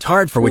worked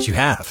hard for what you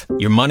have.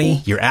 Your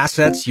money, your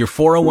assets, your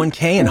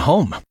 401k, and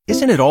home.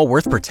 Isn't it all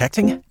worth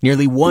protecting?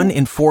 Nearly 1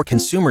 in 4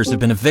 consumers have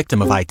been a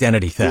victim of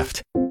identity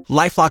theft.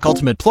 LifeLock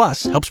Ultimate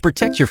Plus helps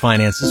protect your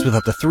finances with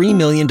up to $3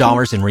 million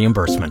in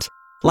reimbursement.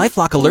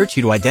 LifeLock alerts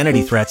you to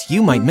identity threats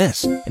you might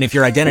miss. And if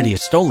your identity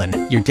is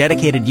stolen, your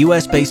dedicated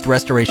U.S.-based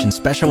restoration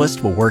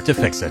specialist will work to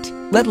fix it.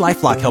 Let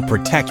LifeLock help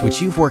protect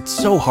what you've worked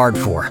so hard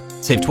for.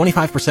 Save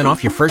 25%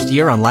 off your first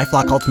year on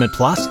LifeLock Ultimate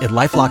Plus at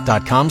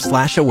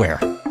LifeLock.com/aware.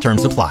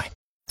 Terms apply.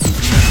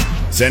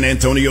 San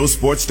Antonio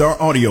Sports Star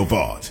Audio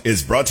Vault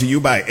is brought to you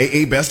by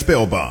AA Best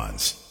Bail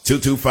Bonds.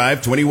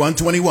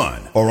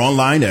 225-2121 or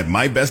online at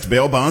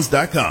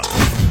mybestbailbonds.com.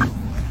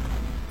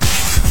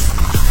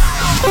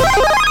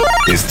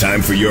 It's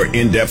time for your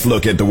in-depth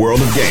look at the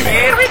world of gaming.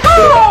 Here we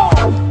go!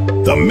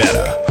 The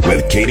Meta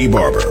with Katie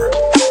Barber.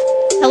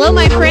 Hello,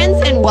 my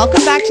friends, and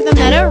welcome back to The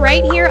Meta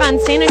right here on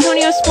San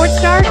Antonio Sports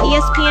Star,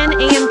 ESPN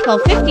AM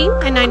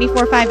 1250 and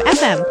 94.5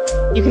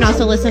 FM. You can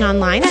also listen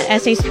online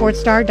at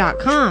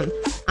sasportsstar.com.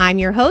 I'm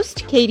your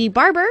host, Katie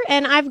Barber,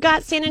 and I've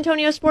got San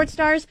Antonio Sports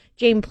Star's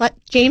James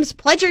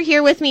Pledger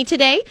here with me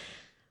today.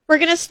 We're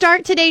going to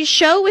start today's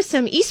show with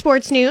some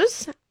esports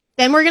news.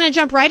 Then we're going to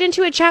jump right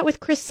into a chat with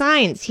Chris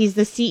Saenz. He's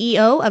the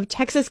CEO of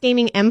Texas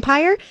Gaming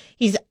Empire.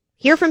 He's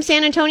here from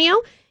San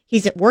Antonio.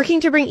 He's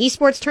working to bring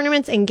esports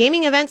tournaments and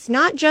gaming events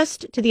not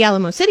just to the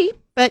Alamo City,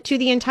 but to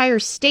the entire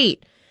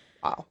state.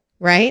 Wow.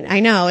 Right? I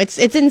know. It's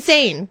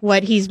insane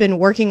what he's been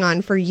working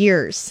on for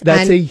years.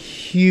 That's a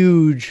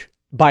huge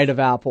bite of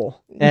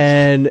apple.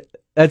 And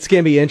that's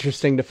going to be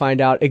interesting to find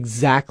out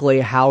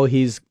exactly how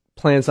he's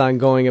plans on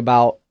going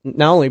about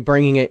not only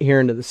bringing it here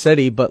into the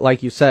city, but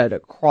like you said,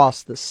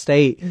 across the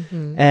state.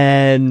 Mm-hmm.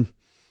 And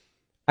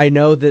I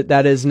know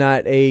that is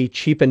not a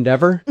cheap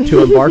endeavor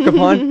to embark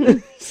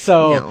upon.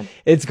 So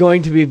It's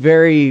going to be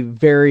very,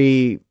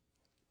 very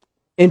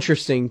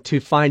interesting to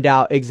find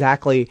out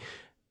exactly,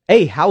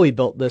 how he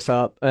built this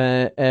up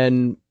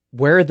and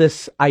where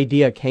this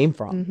idea came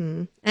from.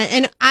 Mm-hmm.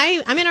 And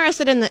I'm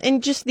interested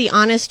in just the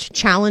honest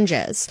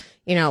challenges.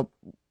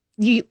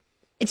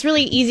 It's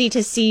really easy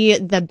to see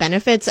the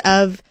benefits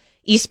of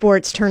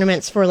esports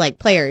tournaments for like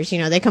players.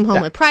 They come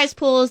home with prize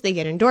pools, they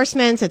get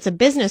endorsements, it's a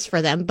business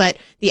for them, but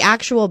the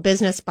actual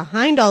business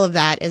behind all of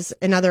that is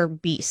another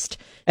beast.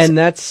 And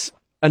that's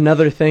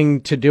another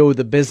thing to do with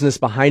the business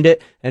behind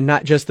it, and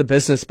not just the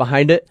business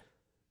behind it,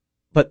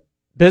 but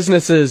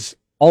businesses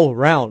all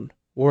around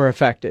were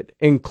affected,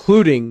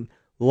 including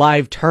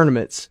live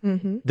tournaments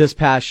this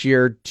past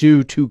year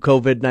due to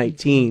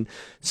COVID-19.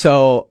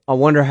 So I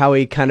wonder how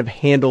he kind of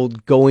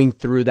handled going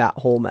through that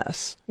whole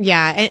mess.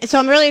 Yeah, and so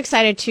I'm really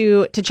excited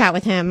to chat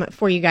with him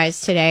for you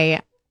guys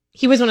today.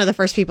 He was one of the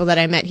first people that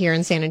I met here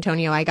in San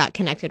Antonio I got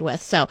connected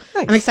with. So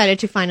nice. I'm excited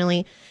to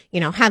finally,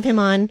 have him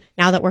on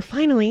now that we're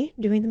finally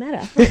doing the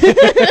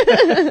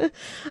Meta.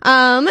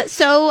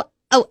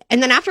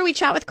 And then after we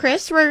chat with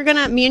Chris,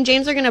 me and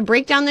James are gonna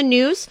break down the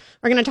news.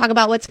 We're gonna talk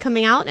about what's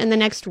coming out in the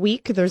next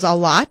week. There's a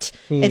lot.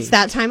 It's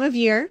that time of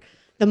year,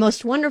 the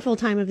most wonderful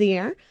time of the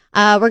year.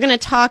 We're gonna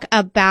talk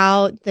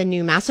about the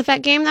new Mass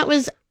Effect game that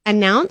was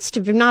announced.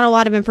 Not a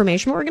lot of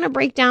information, but we're gonna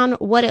break down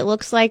what it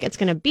looks like. It's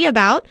gonna be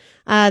about.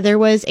 There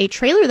was a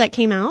trailer that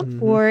came out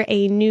for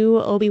a new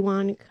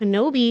Obi-Wan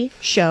Kenobi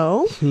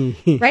show.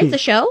 Right? The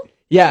show?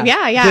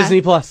 Yeah.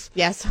 Disney Plus.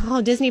 Yes.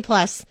 Oh, Disney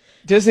Plus.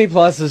 Disney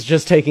Plus is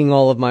just taking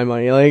all of my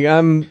money. Like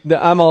I'm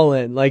all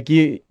in. Like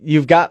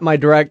you've got my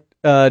direct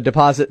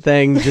deposit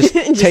thing. Just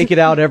take it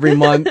out every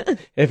month.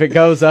 If it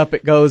goes up,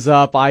 it goes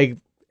up.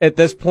 At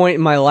this point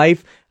in my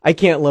life, I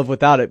can't live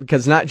without it,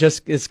 because not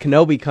just is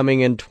Kenobi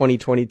coming in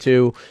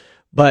 2022,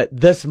 but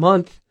this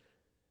month,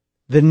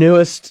 the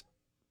newest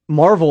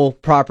Marvel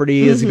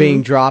property is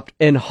being dropped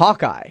in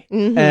Hawkeye.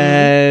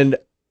 And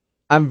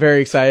I'm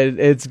very excited.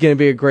 It's going to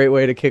be a great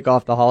way to kick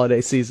off the holiday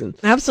season.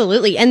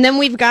 Absolutely. And then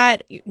we've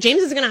got,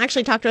 James is going to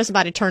actually talk to us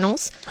about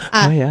Eternals.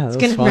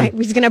 That's fun.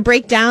 He's going to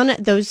break down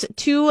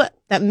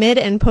that mid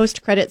and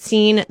post-credit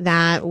scene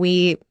that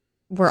we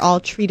were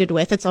all treated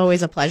with. It's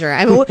always a pleasure.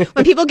 I mean,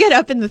 when people get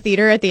up in the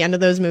theater at the end of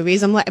those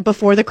movies, I'm like,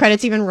 before the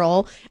credits even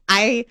roll,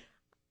 I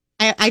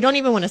don't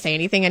even want to say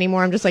anything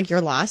anymore. I'm just like, you're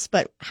lost.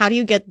 But how do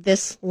you get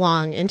this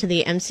long into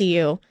the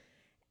MCU?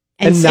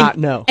 And not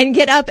know. And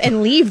get up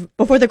and leave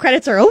before the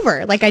credits are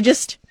over. Like,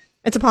 it's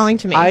appalling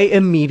to me. I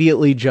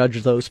immediately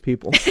judge those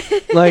people.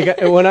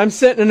 Like, when I'm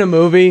sitting in a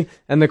movie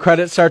and the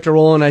credits start to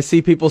roll and I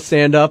see people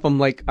stand up, I'm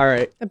like, all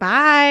right.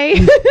 Bye.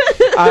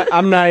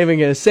 I'm not even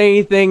going to say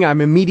anything.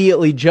 I'm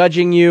immediately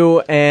judging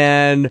you,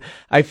 and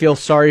I feel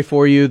sorry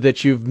for you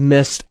that you've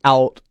missed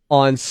out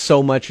on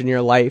so much in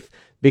your life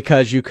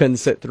because you couldn't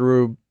sit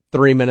through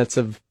 3 minutes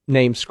of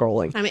name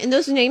scrolling. I mean, and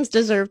those names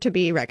deserve to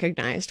be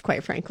recognized,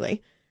 quite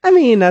frankly. I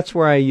mean, that's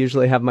where I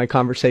usually have my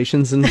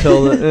conversations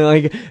until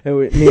me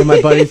and my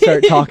buddies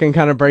start talking,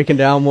 kind of breaking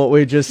down what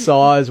we just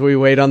saw as we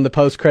wait on the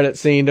post-credit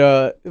scene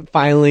to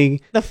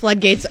finally... The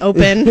floodgates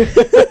open.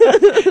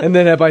 And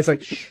then everybody's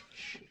like, shh.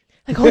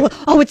 Like,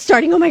 oh, it's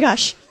starting. Oh my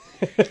gosh.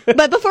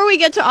 But before we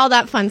get to all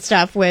that fun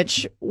stuff,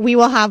 which we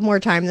will have more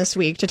time this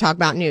week to talk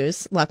about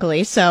news,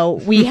 luckily. So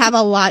we have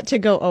a lot to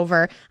go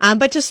over.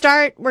 But to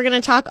start, we're going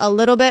to talk a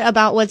little bit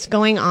about what's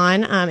going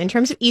on in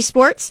terms of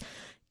esports.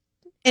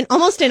 And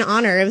almost in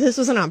honor, if this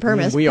wasn't on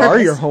purpose. We are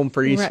your home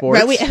for esports.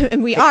 Right,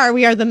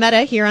 we are the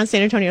Meta here on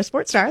San Antonio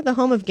Sports Star, the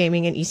home of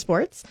gaming and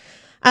esports.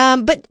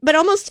 But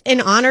almost in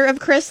honor of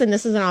Chris, and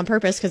this isn't on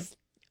purpose because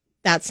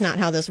that's not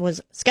how this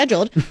was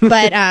scheduled.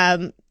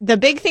 But the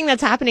big thing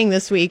that's happening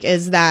this week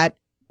is that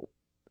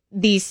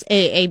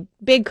a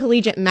big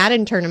collegiate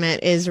Madden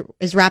tournament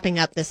is wrapping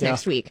up this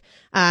next week.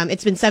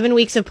 It's been 7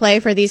 weeks of play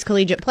for these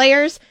collegiate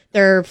players.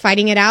 They're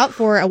fighting it out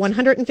for a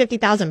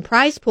 $150,000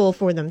 prize pool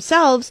for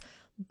themselves.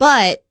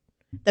 But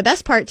the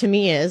best part to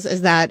me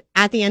is that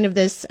at the end of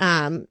this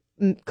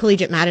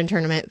collegiate Madden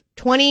tournament,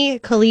 20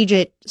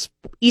 collegiate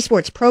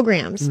esports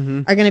programs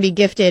are going to be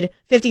gifted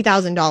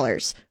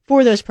 $50,000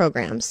 for those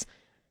programs.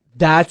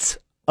 That's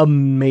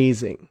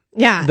amazing.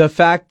 Yeah. The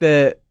fact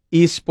that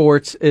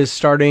esports is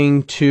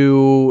starting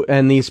to,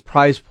 and these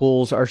prize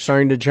pools are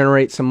starting to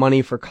generate some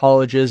money for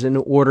colleges in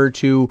order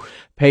to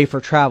pay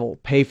for travel,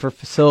 pay for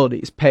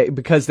facilities,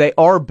 because they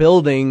are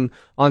building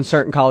on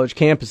certain college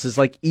campuses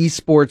like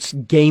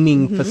esports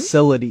gaming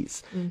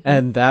facilities,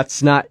 and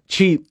that's not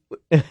cheap.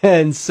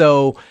 And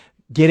so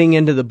getting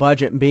into the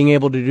budget and being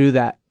able to do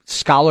that,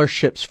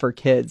 scholarships for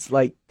kids,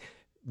 like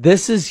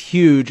this is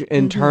huge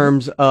in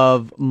terms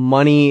of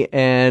money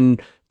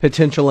and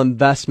potential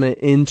investment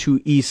into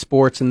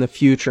esports in the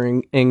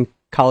future in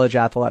college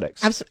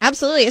athletics.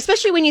 Absolutely.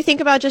 Especially when you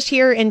think about just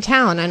here in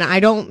town. And I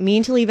don't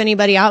mean to leave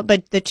anybody out,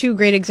 but the two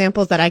great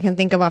examples that I can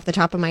think of off the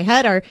top of my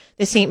head are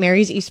the St.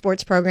 Mary's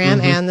esports program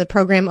and the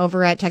program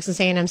over at Texas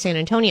A&M San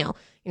Antonio.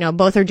 You know,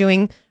 both are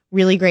doing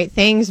really great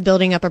things,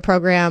 building up a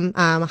program,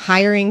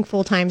 hiring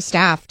full-time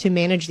staff to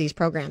manage these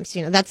programs.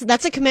 You know,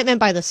 that's a commitment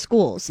by the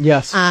schools.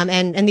 Yes.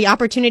 And the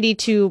opportunity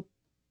to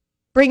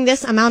bring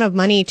this amount of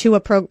money to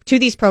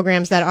these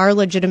programs that are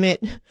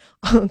legitimate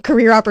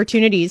career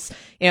opportunities.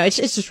 You know, it's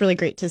just really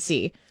great to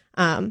see.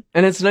 And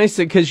it's nice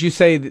because you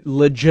say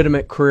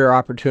legitimate career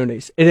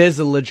opportunities. It is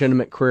a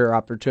legitimate career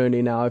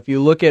opportunity. Now, if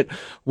you look at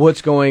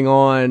what's going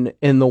on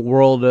in the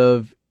world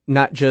of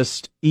not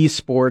just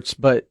esports,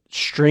 but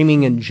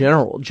streaming in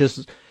general,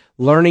 just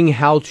learning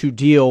how to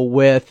deal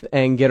with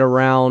and get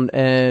around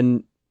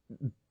and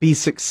be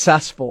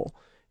successful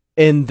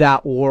in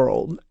that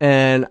world.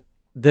 And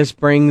this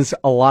brings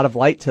a lot of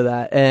light to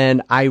that.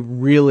 And I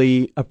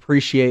really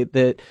appreciate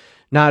that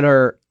not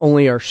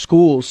only are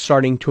schools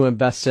starting to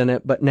invest in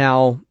it, but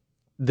now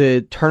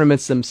the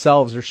tournaments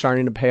themselves are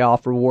starting to pay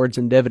off rewards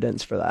and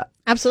dividends for that.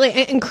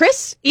 Absolutely. And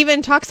Chris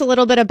even talks a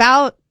little bit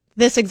about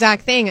this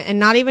exact thing, and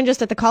not even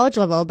just at the college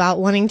level, about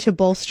wanting to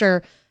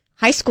bolster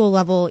high school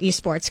level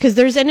esports, because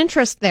there's an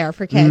interest there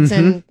for kids.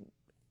 And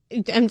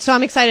so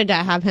I'm excited to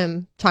have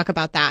him talk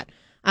about that.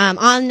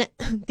 On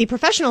the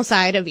professional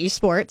side of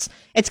esports,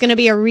 it's going to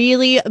be a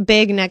really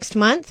big next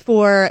month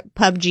for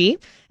PUBG.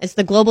 It's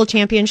the Global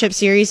Championship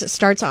Series. It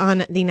starts on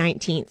the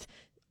 19th,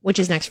 which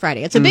is next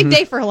Friday. It's a big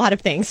day for a lot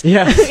of things,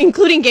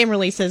 including game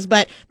releases.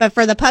 But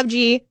for the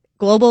PUBG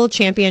Global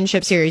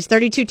Championship Series,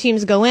 32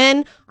 teams go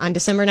in on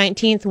December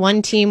 19th.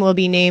 One team will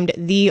be named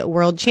the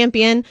world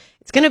champion.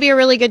 It's going to be a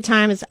really good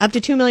time. It's up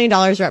to $2 million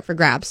are up for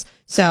grabs.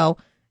 So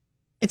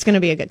it's going to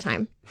be a good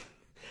time.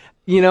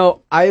 You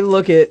know, I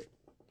look at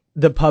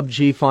the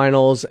PUBG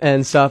finals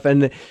and stuff,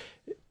 and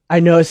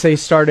I noticed they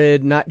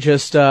started not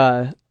just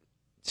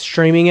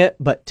streaming it,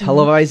 but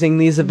televising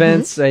these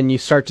events, and you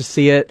start to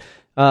see it.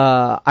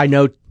 I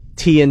know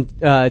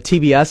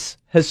TBS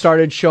has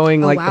started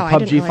showing the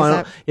PUBG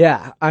final.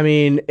 Yeah, I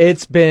mean,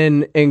 it's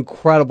been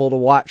incredible to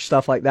watch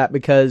stuff like that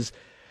because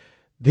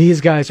these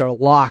guys are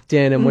locked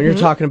in, and when you're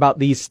talking about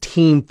these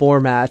team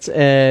formats,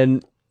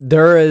 and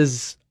there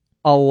is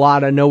a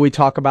lot, I know we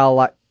talk about a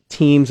lot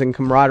teams and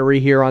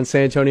camaraderie here on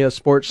San Antonio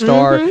Sports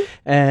Star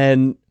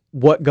and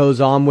what goes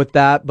on with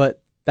that,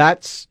 but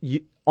that's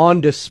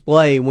on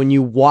display when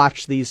you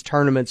watch these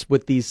tournaments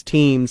with these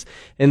teams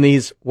and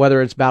these,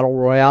 whether it's battle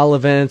royale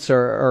events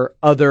or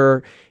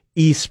other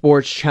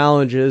esports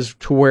challenges,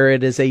 to where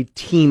it is a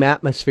team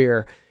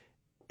atmosphere.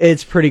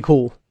 It's pretty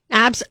cool.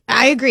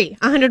 I agree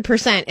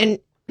 100%. And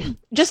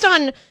just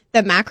on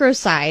the macro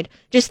side,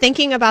 just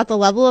thinking about the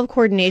level of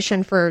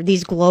coordination for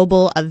these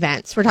global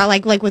events. We're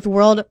talking like with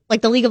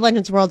the League of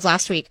Legends Worlds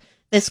last week,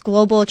 this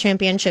global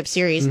championship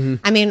series.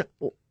 I mean,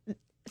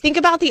 think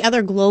about the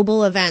other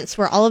global events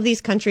where all of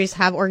these countries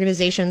have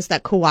organizations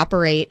that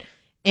cooperate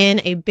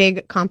in a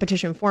big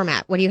competition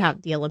format. What do you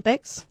have? The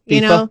Olympics,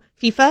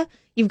 FIFA.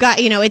 You've got,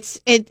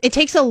 it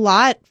takes a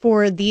lot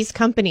for these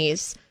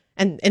companies.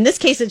 And in this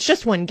case, it's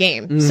just one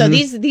game. So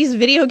these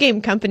video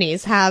game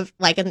companies have,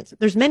 and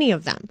there's many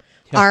of them,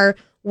 are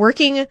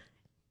working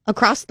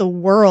across the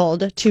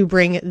world to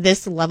bring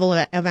this level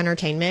of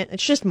entertainment.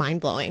 It's just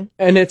mind-blowing.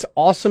 And it's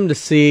awesome to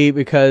see,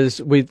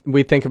 because we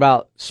think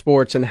about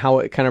sports and how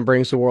it kind of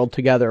brings the world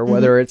together,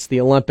 whether it's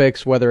the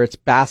Olympics, whether it's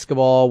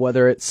basketball,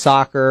 whether it's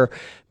soccer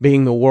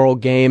being the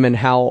world game, and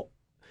how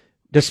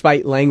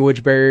despite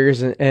language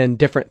barriers and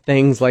different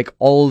things, like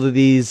all of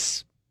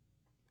these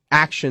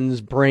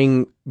actions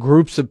bring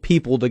groups of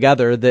people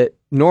together that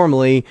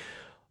normally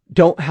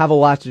don't have a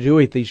lot to do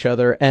with each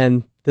other.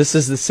 And this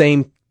is the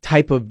same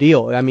type of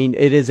deal. I mean,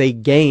 it is a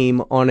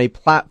game on a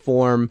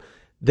platform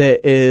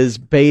that is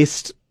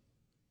based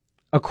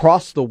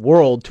across the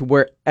world to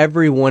where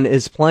everyone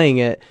is playing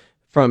it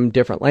from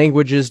different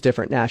languages,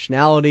 different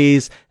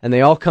nationalities, and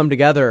they all come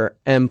together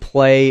and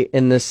play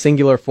in this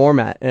singular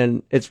format.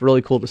 And it's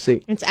really cool to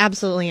see. It's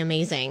absolutely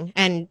amazing.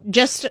 And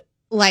just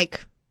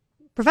like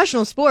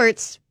professional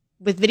sports,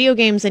 with video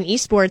games and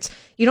esports,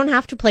 you don't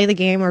have to play the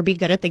game or be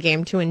good at the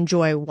game to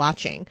enjoy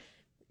watching.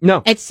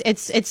 No.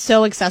 It's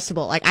so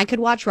accessible. Like, I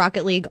could watch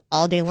Rocket League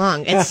all day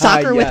long. It's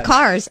soccer with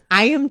cars.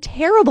 I am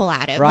terrible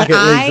at it. Rocket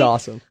League's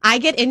awesome. I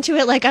get into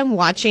it like I'm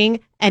watching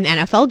an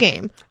NFL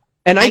game.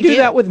 And I do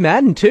that with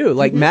Madden too.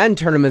 Like, Madden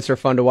tournaments are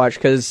fun to watch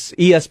because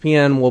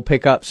ESPN will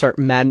pick up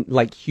certain Madden,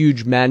 like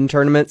huge Madden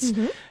tournaments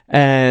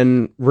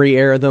and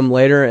re-air them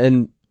later.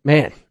 And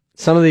man,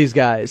 some of these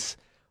guys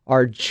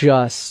are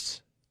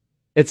just,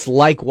 it's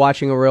like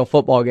watching a real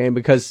football game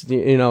because,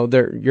 you know,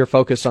 you're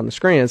focused on the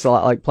screen. It's a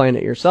lot like playing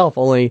it yourself,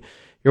 only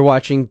you're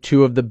watching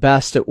two of the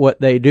best at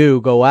what they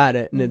do go at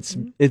it. And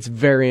it's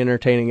very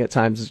entertaining at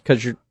times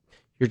because you're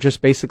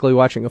just basically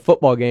watching a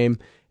football game.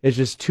 It's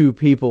just two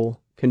people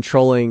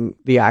controlling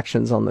the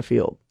actions on the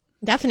field.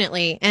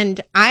 Definitely. And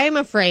I'm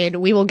afraid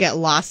we will get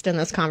lost in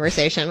this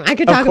conversation. I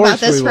could talk about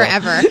this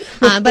forever.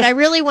 But I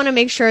really want to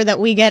make sure that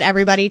we get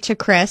everybody to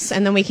Chris,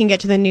 and then we can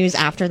get to the news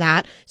after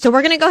that. So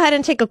we're going to go ahead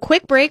and take a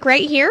quick break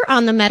right here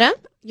on The Meta,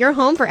 your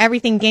home for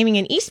everything gaming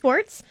and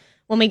esports.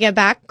 When we get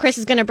back, Chris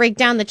is going to break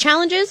down the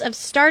challenges of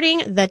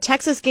starting the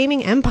Texas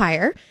gaming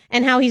empire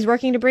and how he's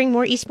working to bring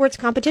more esports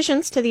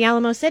competitions to the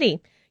Alamo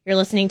City. You're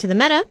listening to The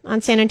Meta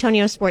on San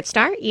Antonio Sports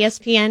Star,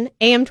 ESPN,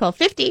 AM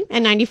 1250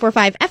 and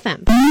 94.5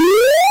 FM.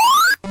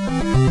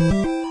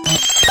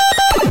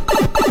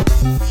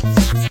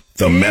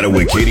 The Meta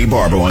with Katie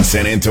Barber on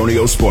San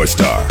Antonio Sports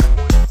Star.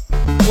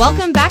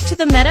 Welcome back to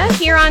The Meta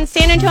here on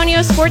San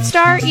Antonio Sports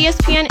Star,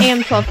 ESPN,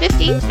 AM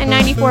 1250 and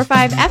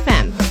 94.5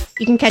 FM.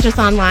 You can catch us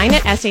online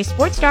at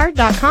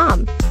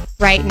sasportstar.com.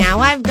 Right now,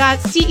 I've got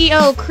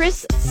CEO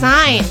Chris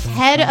Saenz,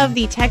 head of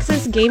the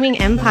Texas Gaming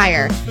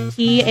Empire.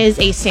 He is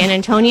a San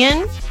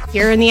Antonian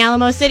here in the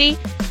Alamo City,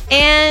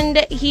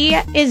 and he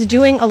is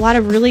doing a lot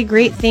of really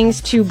great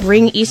things to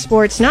bring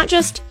esports, not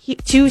just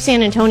to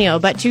San Antonio,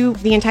 but to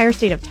the entire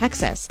state of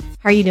Texas.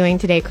 How are you doing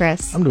today,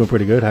 Chris? I'm doing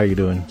pretty good. How are you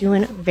doing?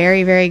 Doing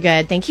very, very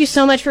good. Thank you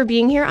so much for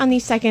being here on the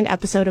second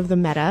episode of The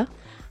Meta.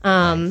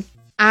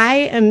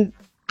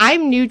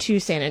 I'm new to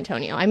San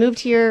Antonio. I moved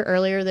here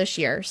earlier this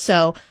year,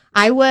 so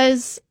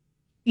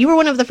you were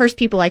one of the first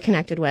people I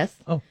connected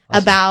with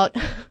about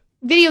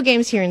video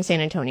games here in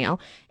San Antonio.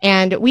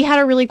 And we had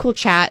a really cool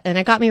chat, and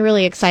it got me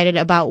really excited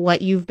about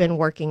what you've been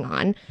working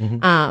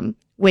on,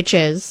 which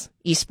is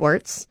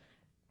esports,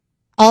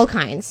 all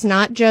kinds,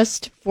 not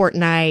just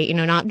Fortnite,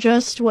 not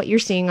just what you're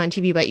seeing on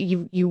TV, but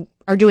you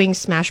are doing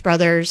Smash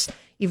Brothers.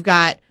 You've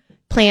got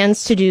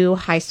plans to do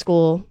high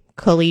school,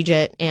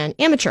 collegiate, and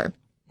amateur.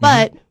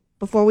 But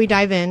before we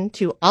dive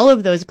into all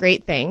of those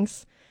great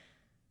things,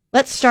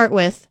 let's start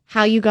with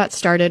how you got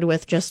started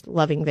with just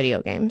loving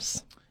video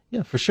games.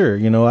 Yeah, for sure.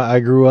 I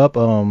grew up,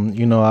 I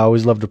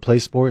always loved to play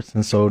sports.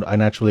 And so I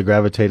naturally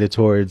gravitated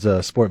towards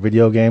sport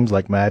video games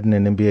like Madden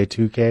and NBA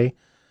 2K.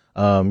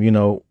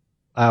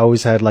 I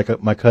always had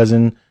my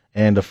cousin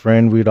and a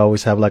friend. We'd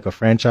always have a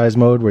franchise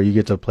mode where you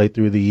get to play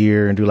through the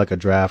year and do a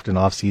draft and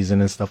off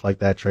season and stuff like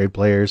that, trade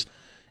players.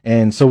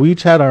 And so we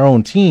each had our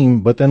own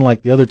team, but then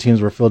the other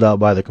teams were filled out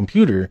by the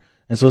computer.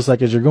 And so it's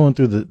as you're going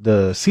through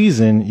the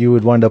season, you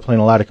would wind up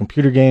playing a lot of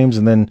computer games,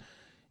 and then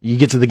you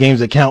get to the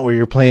games that count where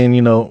you're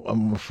playing,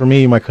 for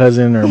me, my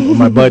cousin or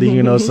my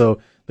buddy, so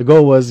the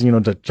goal was,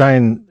 to try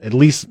and at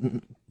least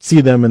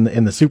see them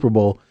in the Super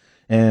Bowl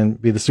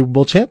and be the Super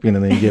Bowl champion.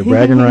 And then you get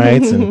bragging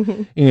rights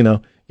and,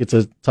 get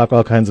to talk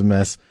all kinds of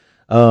mess.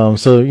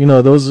 Those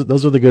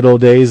were the good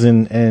old days.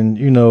 And,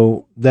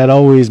 that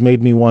always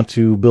made me want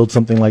to build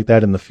something like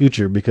that in the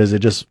future because it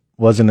just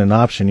wasn't an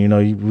option.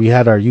 We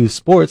had our youth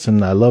sports,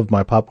 and I loved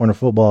my Pop Warner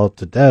football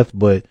to death,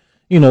 but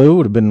it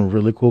would have been a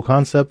really cool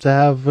concept to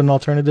have an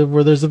alternative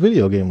where there's a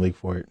video game league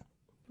for it.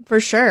 For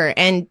sure.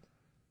 And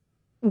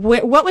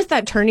what was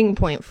that turning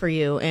point for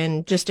you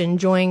in just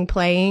enjoying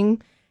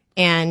playing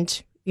and,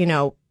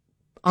 to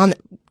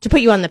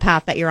put you on the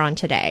path that you're on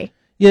today?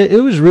 Yeah,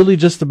 it was really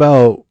just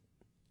about,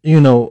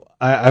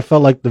 I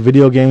felt like the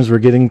video games were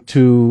getting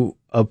to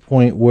a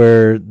point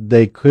where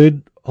they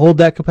could hold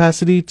that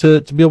capacity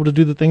to be able to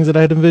do the things that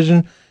I had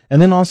envisioned.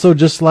 And then also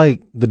just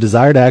the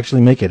desire to actually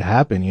make it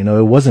happen,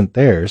 it wasn't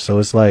there. So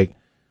it's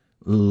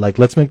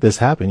let's make this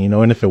happen,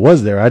 and if it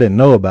was there, I didn't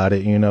know about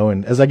it,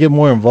 and as I get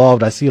more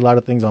involved, I see a lot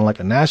of things on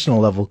a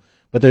national level,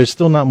 but there's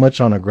still not much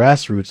on a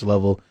grassroots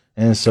level.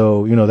 And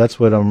so, that's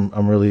what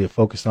I'm really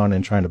focused on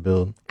and trying to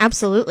build.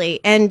 Absolutely.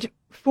 And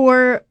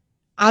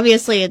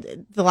obviously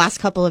the last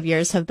couple of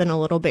years have been a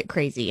little bit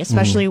crazy,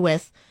 especially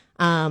with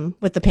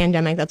with the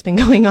pandemic that's been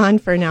going on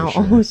for now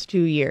almost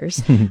 2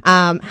 years.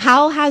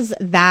 How has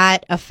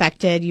that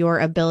affected your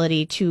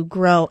ability to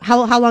grow?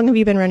 How long have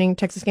you been running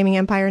Texas Gaming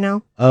Empire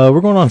now?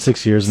 We're going on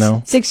 6 years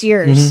now. 6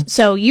 years.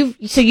 So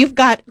you've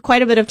got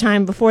quite a bit of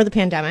time before the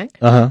pandemic.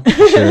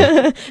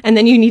 Sure. And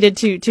then you needed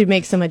to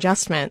make some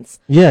adjustments.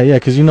 Yeah,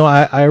 because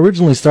I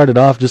originally started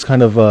off just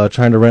kind of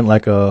trying to rent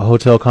like a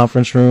hotel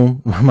conference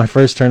room. My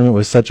first tournament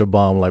was such a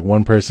bomb. Like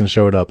one person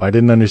showed up. I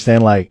didn't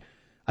understand. Like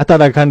I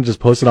thought I kind of just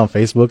posted on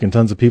Facebook and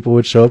tons of people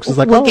would show up. So it's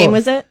like, what game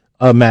was it?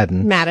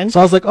 Madden. So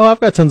I was like, I've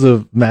got tons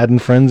of Madden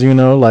friends.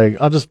 Like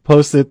I'll just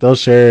post it. They'll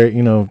share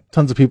it.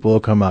 Tons of people will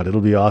come out.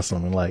 It'll be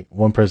awesome. And like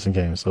one person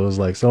came, so it was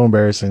like so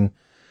embarrassing.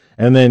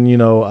 And then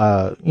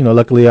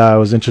luckily I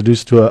was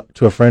introduced to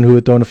a friend who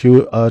had thrown a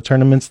few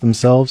tournaments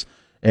themselves.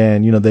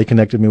 And, they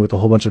connected me with a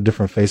whole bunch of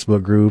different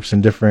Facebook groups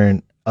and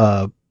different,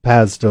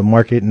 paths to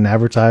market and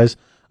advertise.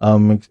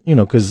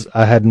 Cause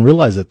I hadn't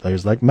realized that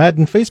there's like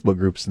Madden Facebook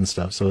groups and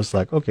stuff. So it's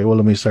like, okay, well,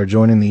 let me start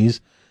joining these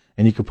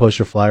and you could post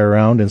your flyer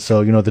around. And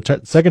so,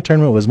 the second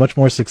tournament was much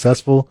more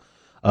successful.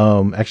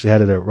 Actually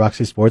had it at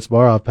Roxy Sports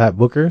Bar off Pat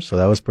Booker. So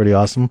that was pretty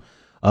awesome.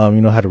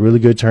 Had a really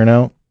good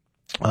turnout.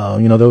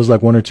 There was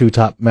like one or two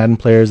top Madden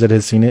players that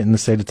had seen it in the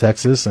state of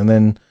Texas. And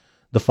then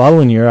the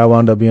following year, I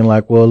wound up being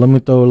like, well, let me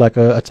throw like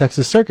a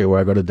Texas circuit where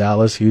I go to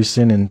Dallas,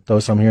 Houston, and throw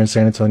some here in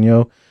San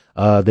Antonio.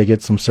 They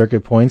get some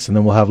circuit points, and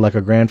then we'll have like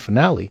a grand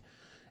finale.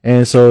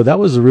 And so that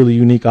was a really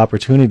unique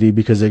opportunity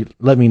because it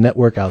let me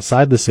network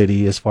outside the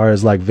city as far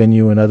as like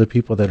venue and other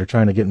people that are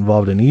trying to get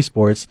involved in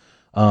esports.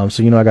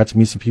 So, I got to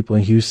meet some people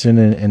in Houston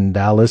and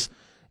Dallas.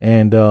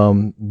 And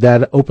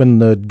that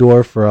opened the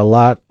door for a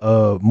lot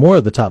more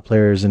of the top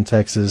players in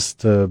Texas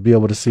to be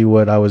able to see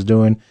what I was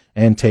doing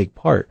and take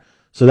part.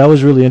 So that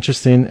was really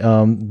interesting.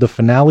 The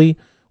finale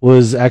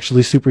was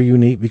actually super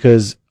unique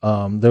because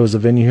there was a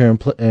venue here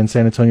in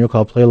San Antonio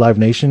called Play Live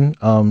Nation.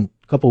 A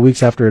couple of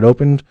weeks after it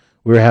opened,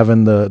 we were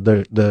having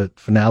the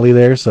finale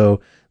there.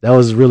 So that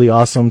was really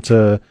awesome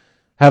to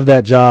have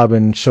that job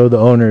and show the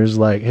owners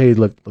like, hey,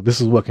 look,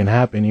 this is what can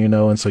happen,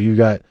 And so you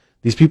got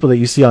these people that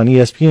you see on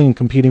ESPN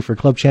competing for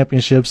club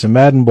championships and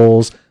Madden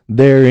Bowls.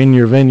 They're in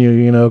your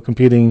venue,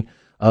 competing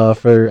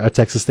for a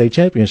Texas State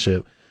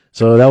championship.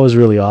 So that was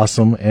really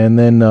awesome. And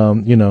then,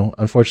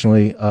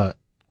 unfortunately,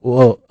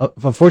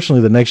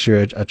 unfortunately the next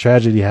year a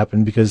tragedy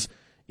happened because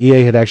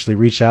EA had actually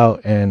reached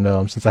out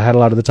and, since I had a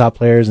lot of the top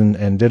players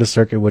and did a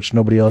circuit, which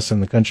nobody else in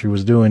the country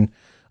was doing,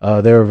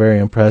 they were very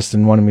impressed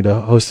and wanted me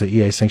to host the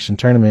EA sanctioned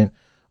tournament.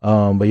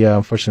 But yeah,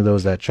 unfortunately there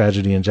was that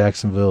tragedy in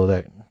Jacksonville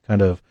that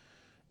kind of,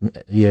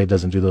 EA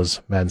doesn't do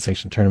those Madden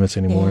sanctioned tournaments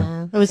anymore.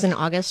 Yeah. It was in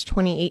August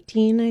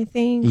 2018, I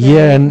think.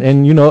 Yeah. And,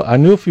 I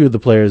knew a few of the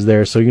players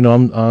there. So,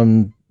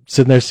 I'm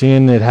sitting there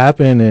seeing it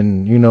happen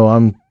and,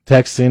 I'm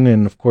texting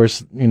and of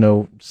course,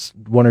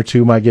 one or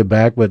two might get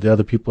back, but the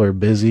other people are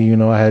busy.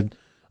 I had,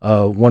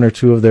 one or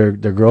two of their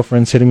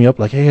girlfriends hitting me up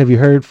like, hey, have you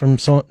heard from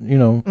I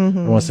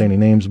don't want to say any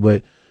names,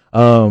 but,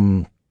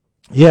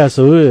 yeah,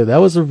 so that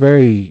was a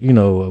very,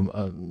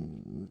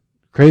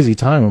 crazy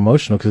time,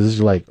 emotional, cause it's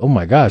like, oh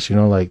my gosh,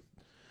 like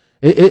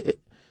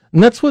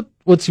and that's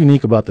what's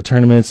unique about the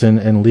tournaments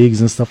and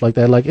leagues and stuff like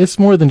that. Like, it's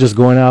more than just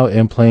going out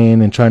and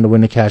playing and trying to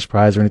win a cash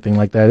prize or anything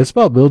like that. It's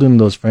about building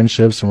those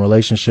friendships and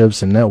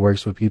relationships and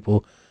networks with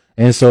people.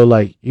 And so,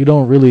 like, you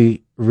don't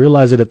really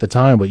realize it at the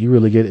time, but you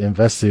really get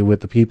invested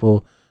with the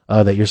people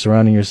that you're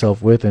surrounding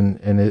yourself with. And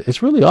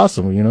it's really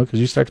awesome,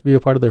 because you start to be a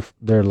part of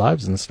their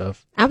lives and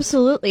stuff.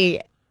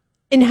 Absolutely.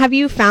 And have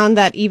you found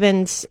that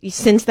even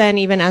since then,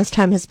 even as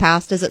time has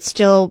passed, is it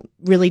still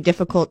really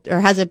difficult,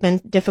 or has it been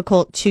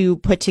difficult to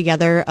put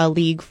together a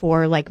league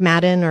for like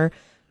Madden or?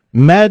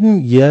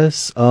 Madden,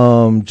 yes.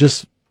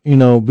 Just,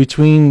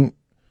 between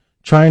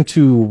trying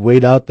to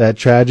wait out that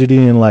tragedy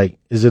and like,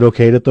 is it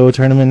okay to throw a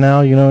tournament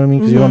now? You know what I mean?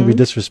 Cause you don't want to be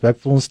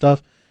disrespectful and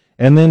stuff.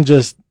 And then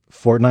just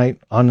Fortnite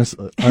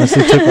honestly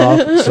took off.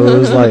 So it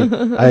was like,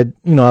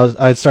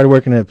 I started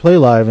working at Play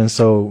Live. And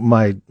so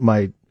my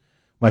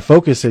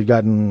focus had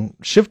gotten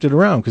shifted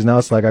around because now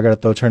it's like I got to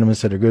throw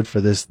tournaments that are good for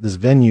this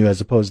venue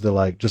as opposed to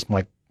like just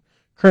my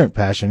current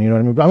passion. You know what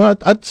I mean?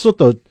 But I'd still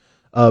throw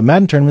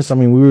Madden tournaments. I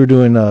mean, we were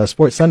doing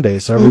Sports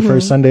Sundays, so every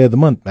first Sunday of the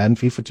month, Madden,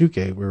 FIFA,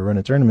 2K, we were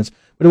running tournaments.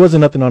 But it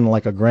wasn't nothing on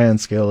like a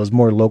grand scale. It was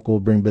more local,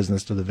 bring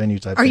business to the venue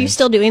type. Are you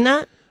still doing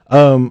that?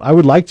 I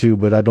would like to,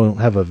 but I don't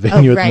have a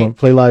venue at the moment.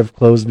 Play Live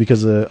closed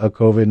because of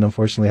COVID and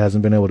unfortunately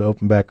hasn't been able to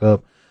open back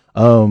up.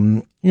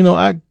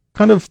 I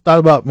kind of thought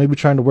about maybe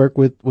trying to work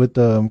with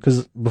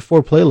because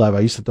before Play Live, I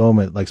used to throw them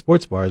at like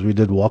sports bars. We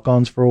did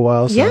walk-ons for a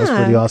while, so that's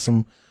pretty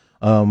awesome.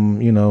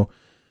 So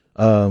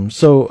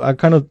I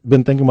kind of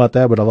been thinking about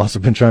that, but I've also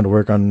been trying to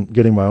work on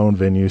getting my own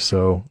venue,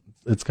 so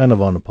it's kind of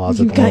on the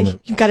pause at the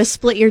moment. You've got to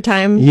split your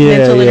time,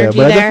 mental energy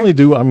but there. I definitely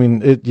do. I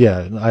mean,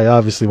 I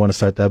obviously want to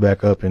start that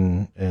back up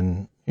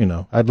and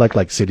I'd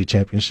like city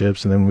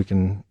championships, and then we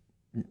can,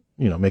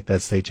 make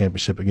that state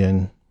championship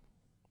again.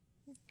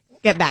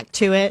 Get back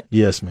to it.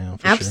 Yes, ma'am.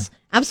 Sure.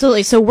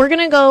 Absolutely. So we're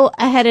going to go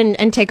ahead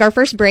and take our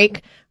first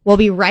break. We'll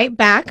be right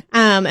back.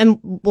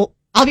 And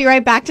I'll be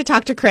right back to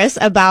talk to Chris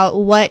about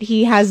what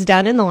he has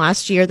done in the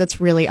last year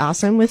that's really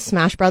awesome with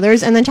Smash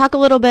Brothers, and then talk a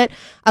little bit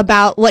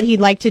about what he'd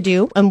like to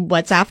do and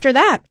what's after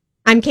that.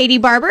 I'm Katie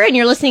Barber, and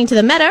you're listening to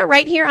The Meta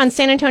right here on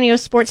San Antonio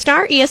Sports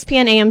Star,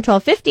 ESPN AM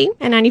 1250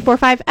 and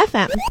 94.5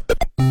 FM.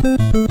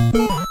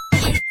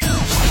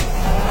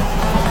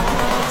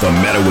 The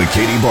Meta with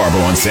Katie Barber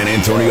on San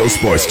Antonio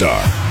Sports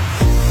Star.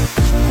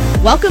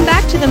 Welcome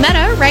back to The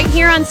Meta right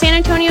here on San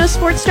Antonio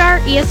Sports Star,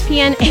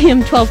 ESPN AM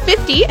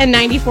 1250 and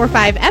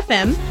 94.5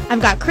 FM.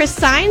 I've got Chris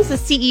Saenz, the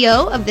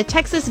CEO of the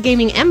Texas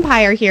Gaming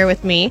Empire, here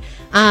with me.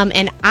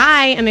 And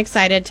I am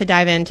excited to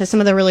dive into some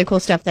of the really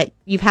cool stuff that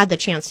you've had the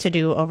chance to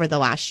do over the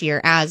last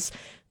year as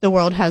the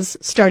world has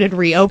started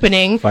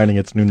reopening. Finding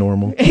its new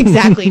normal.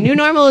 Exactly. New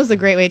normal is a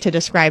great way to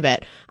describe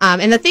it.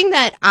 And the thing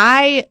that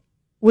I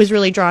was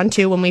really drawn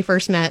to when we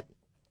first met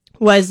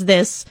was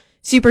this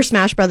Super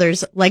Smash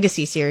Brothers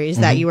Legacy series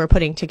that you were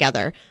putting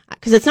together,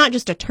 because it's not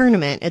just a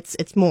tournament;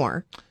 it's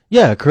more.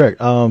 Yeah, correct.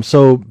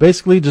 So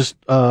basically, just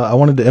I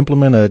wanted to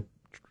implement a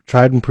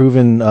tried and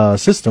proven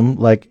system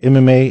like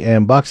MMA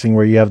and boxing,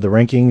 where you have the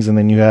rankings, and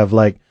then you have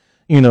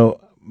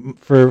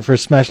for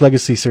Smash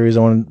Legacy series,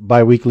 I want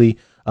bi-weekly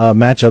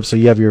matchups. So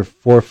you have your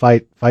 4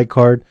 fight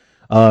card,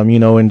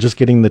 and just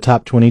getting the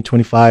top 20,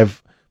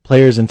 25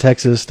 players in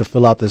Texas to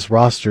fill out this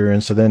roster,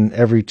 and so then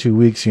every 2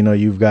 weeks,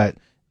 you've got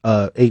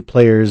 8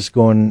 players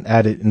going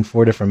at it in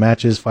 4 different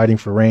matches, fighting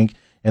for rank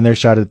and their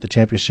shot at the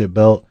championship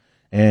belt.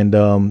 And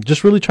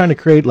just really trying to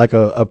create like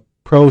a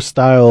pro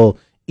style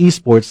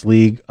esports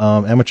league,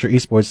 amateur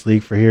esports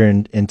league for here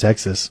in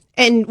Texas.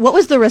 And what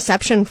was the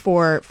reception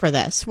for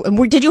this?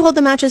 Did you hold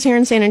the matches here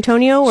in San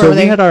Antonio? Or so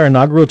we had our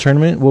inaugural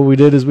tournament. What we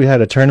did is we had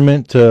a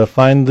tournament to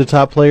find the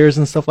top players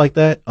and stuff like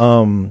that.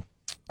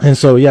 And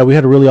so, yeah, we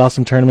had a really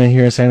awesome tournament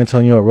here in San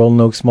Antonio at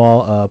Rolling Oaks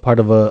Mall, part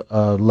of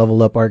a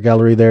Level Up art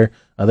gallery there.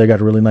 They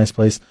got a really nice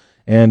place.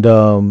 And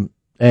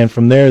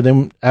from there,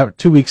 then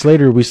 2 weeks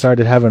later, we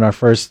started having our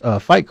first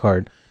fight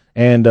card.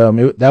 And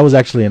that was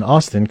actually in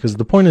Austin, because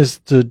the point is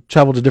to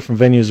travel to different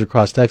venues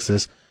across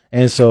Texas.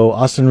 And so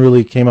Austin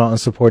really came out and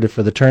supported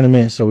for the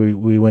tournament. So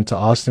we went to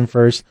Austin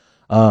first.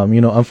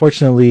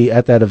 Unfortunately,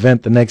 at that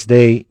event the next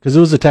day, because it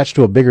was attached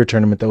to a bigger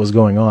tournament that was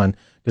going on,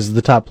 because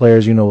the top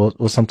players,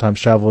 will sometimes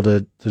travel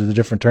to the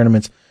different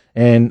tournaments.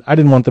 And I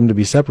didn't want them to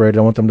be separated.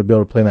 I want them to be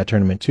able to play in that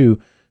tournament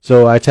too.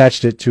 So I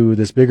attached it to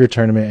this bigger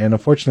tournament. And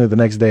unfortunately, the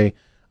next day,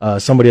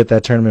 somebody at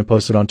that tournament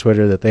posted on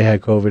Twitter that they had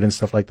COVID and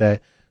stuff like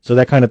that. So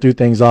that kind of threw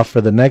things off for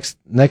the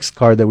next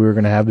card that we were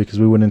going to have, because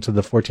we went into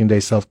the 14-day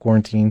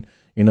self-quarantine,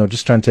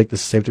 just trying to take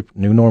this safety,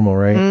 new normal,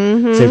 right?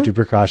 Mm-hmm. Safety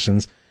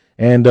precautions.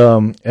 And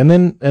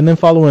then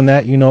following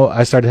that,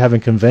 I started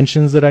having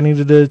conventions that I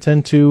needed to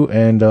attend to.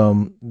 And,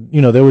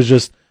 there was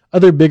just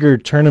other bigger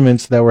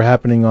tournaments that were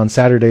happening on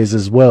Saturdays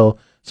as well.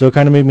 So it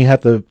kind of made me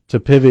have to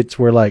pivot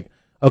to where, like,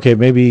 okay,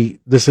 maybe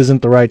this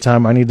isn't the right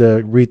time. I need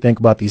to rethink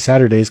about these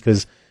Saturdays,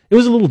 because it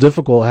was a little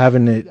difficult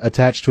having it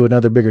attached to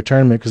another bigger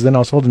tournament, because then I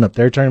was holding up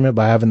their tournament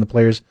by having the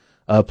players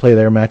play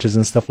their matches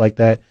and stuff like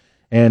that.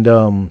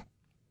 And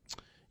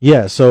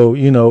yeah, so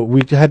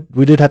we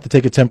did have to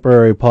take a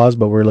temporary pause,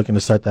 but we're looking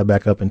to start that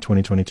back up in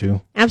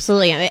 2022.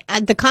 Absolutely.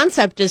 The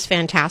concept is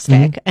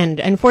fantastic, and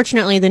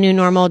unfortunately the new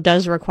normal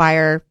does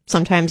require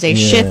sometimes a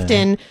shift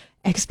in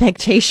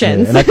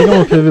expectations. Yeah, and I think I'm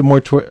gonna pivot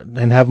more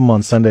and have them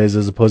on Sundays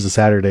as opposed to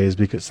Saturdays,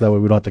 because that way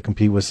we don't have to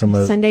compete with some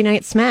of Sunday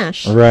Night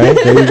Smash. Right,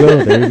 there you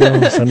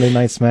go. Sunday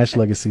Night Smash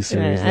Legacy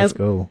Series. Let's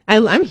go.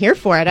 I'm here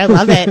for it. I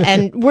love it.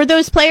 And were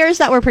those players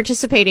that were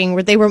participating,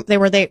 were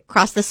they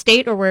across the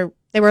state, or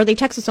were they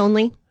Texas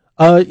only?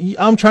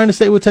 I'm trying to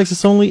stay with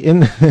Texas only.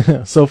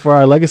 So for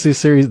our Legacy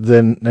Series,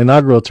 the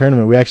inaugural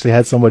tournament, we actually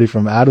had somebody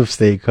from out of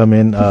state come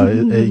in.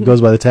 It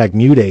goes by the tag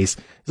New Days.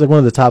 He's like one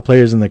of the top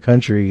players in the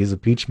country. He's a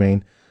peach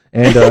main.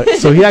 And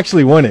so he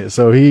actually won it.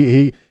 So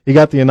he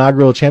got the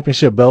inaugural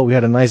championship belt. We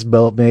had a nice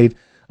belt made,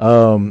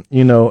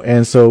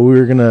 and so we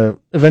were gonna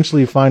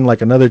eventually find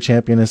like another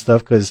champion and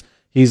stuff, because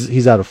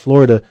he's out of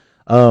Florida.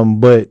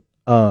 But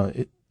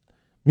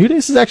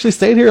Mudace has actually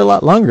stayed here a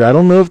lot longer. I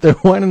don't know if they're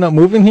winding up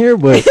moving here,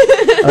 but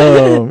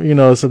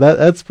so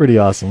that's pretty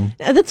awesome.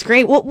 That's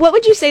great. What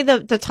would you say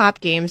the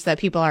top games that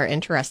people are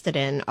interested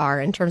in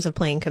are in terms of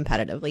playing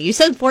competitively? You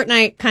said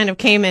Fortnite kind of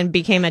came and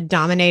became a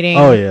dominating.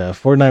 Oh yeah,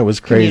 Fortnite was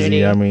crazy.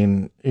 Community. I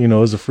mean, it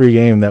was a free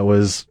game that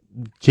was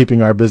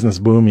keeping our business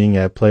booming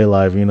at Play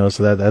Live.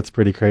 So that's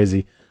pretty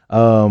crazy.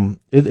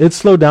 It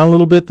slowed down a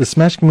little bit. The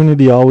Smash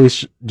community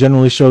always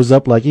generally shows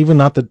up, like even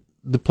not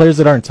the players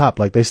that aren't top,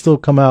 like they still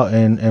come out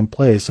and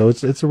play. So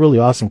it's a really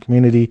awesome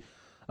community.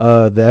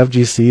 The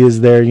FGC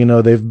is there.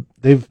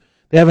 They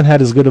haven't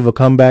had as good of a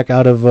comeback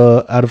out of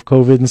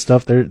COVID and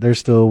stuff. They're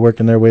still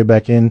working their way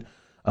back in.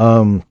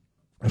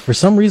 For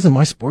some reason,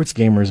 my sports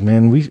gamers,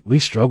 man, we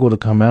struggle to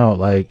come out.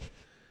 Like,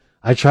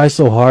 I try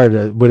so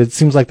hard, but it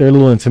seems like they're a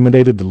little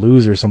intimidated to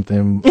lose or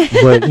something.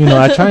 But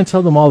I try and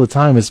tell them all the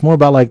time. It's more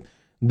about like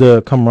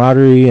the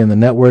camaraderie and the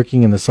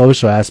networking and the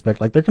social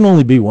aspect. Like, there can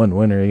only be one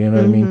winner. You know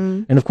what I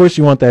mean? And of course,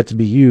 you want that to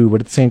be you,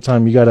 but at the same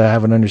time, you got to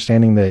have an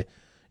understanding that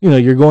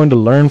you're going to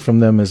learn from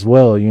them as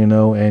well,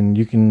 and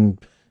you can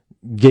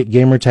get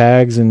gamer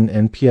tags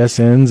and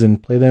PSNs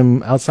and play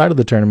them outside of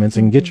the tournaments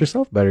and get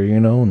yourself better,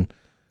 and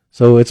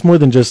so it's more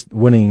than just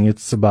winning.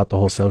 It's about the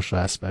whole social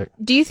aspect.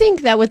 Do you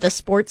think that with the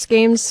sports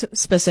games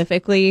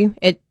specifically,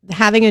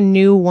 having a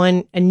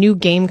new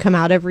game come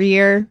out every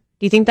year,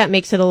 do you think that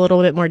makes it a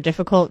little bit more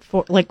difficult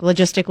for like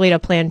logistically to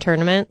plan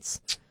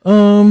tournaments?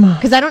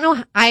 Because I don't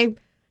know,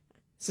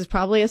 this is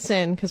probably a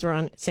sin because we're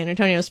on San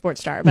Antonio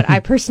Sports Star, but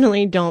I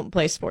personally don't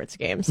play sports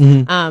games,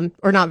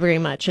 or not very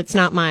much. It's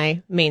not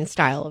my main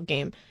style of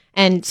game.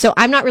 And so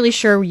I'm not really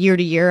sure year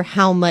to year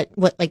what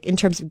in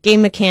terms of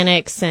game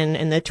mechanics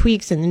and the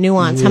tweaks and the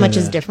nuance, how much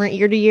is different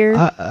year to year.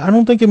 I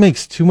don't think it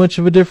makes too much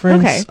of a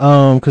difference. Okay.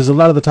 Cause a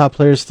lot of the top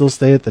players still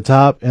stay at the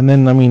top. And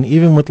then,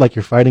 even with like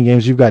your fighting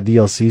games, you've got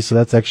DLC, so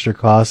that's extra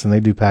cost and they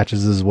do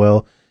patches as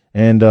well.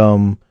 And,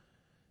 so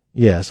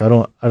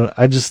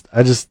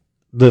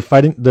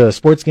the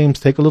sports games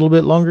take a little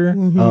bit longer.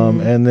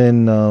 And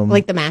then,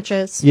 like the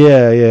matches.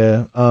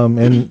 Yeah.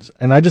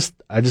 And I just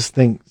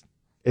think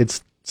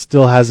it's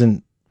still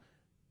hasn't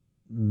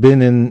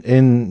been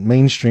in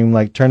mainstream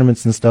like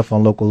tournaments and stuff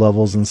on local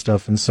levels and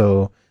stuff, and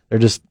so they're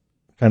just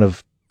kind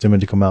of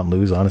timid to come out and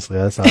lose. Honestly,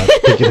 that's how I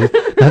think it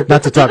is.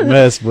 Not to talk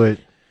mess, but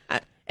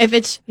if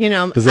it's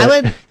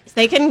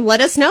they can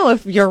let us know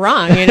if you're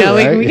wrong.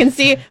 Right? we can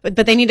see, but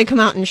they need to come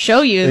out and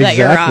show you that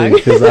you're wrong.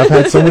 Because I've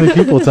had so many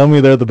people tell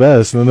me they're the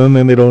best, and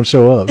then they don't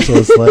show up. So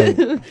it's like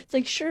it's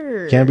like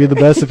sure, can't be the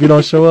best if you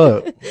don't show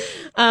up.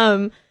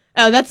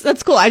 Oh,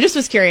 that's cool. I just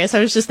was curious. I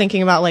was just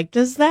thinking about like,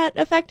 does that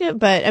affect it?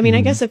 But I mean, I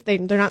guess if they're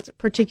not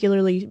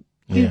particularly.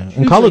 Yeah,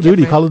 and Call of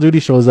Duty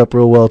shows up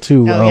real well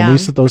too. We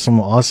used to throw some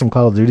awesome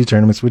Call of Duty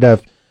tournaments. We'd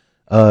have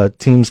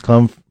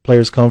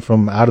players come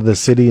from out of the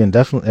city and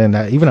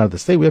even out of the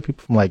state. We have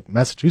people from like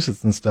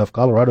Massachusetts and stuff,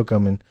 Colorado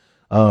coming.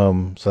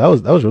 So that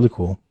was really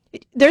cool.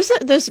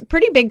 There's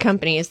pretty big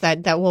companies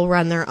that will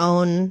run their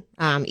own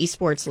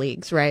esports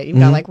leagues, right? You've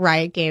got like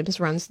Riot Games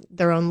runs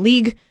their own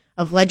league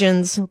of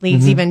Legends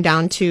leagues, even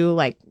down to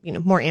like,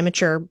 more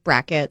amateur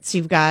brackets.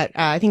 You've got,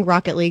 I think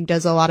Rocket League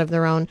does a lot of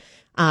their own.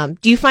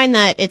 Do you find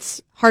that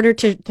it's harder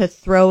to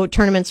throw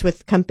tournaments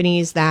with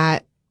companies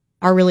that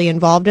are really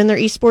involved in their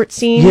esports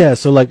scene? Yeah.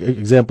 So like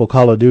example,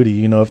 Call of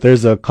Duty, if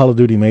there's a Call of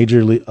Duty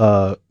major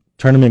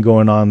tournament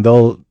going on,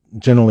 they'll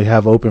generally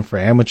have open for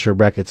amateur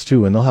brackets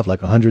too. And they'll have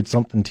like 100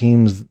 something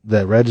teams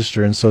that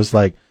register. And so it's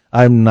like,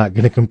 I'm not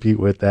going to compete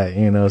with that,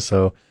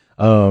 so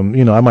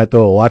I might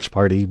throw a watch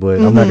party,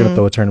 but I'm not going to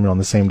throw a tournament on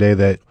the same day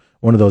that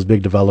one of those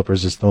big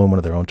developers is throwing one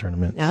of their own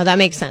tournaments. No, that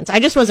makes sense. I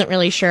just wasn't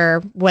really sure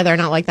whether or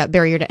not like that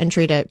barrier to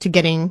entry to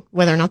getting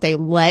whether or not they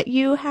let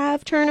you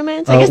have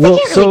tournaments. I guess they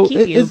can't really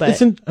keep you.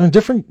 But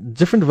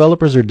different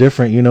developers are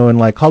different, and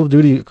like Call of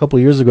Duty a couple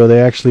of years ago,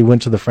 they actually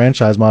went to the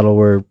franchise model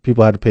where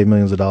people had to pay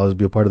millions of dollars to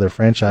be a part of their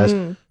franchise.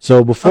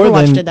 So before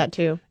Overwatch did that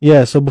too.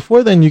 Yeah. So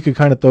before then you could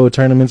kind of throw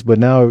tournaments, but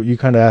now you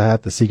kind of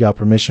have to seek out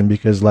permission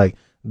because like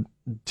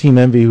Team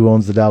Envy, who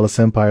owns the Dallas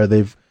Empire,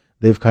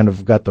 they've kind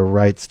of got the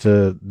rights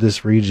to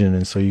this region,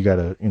 and so you got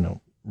to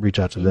reach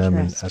out to them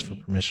and ask for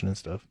permission and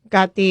stuff.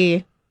 Got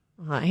the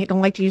I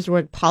don't like to use the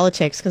word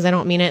politics because I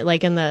don't mean it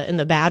like in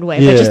the bad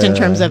way, but just in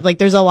terms of like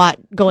there's a lot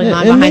going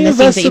on behind the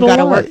scenes that you've got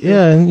to work through.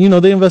 Yeah,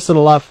 and they invested a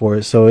lot for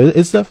it, so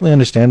it's definitely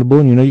understandable.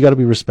 And you got to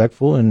be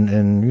respectful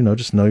and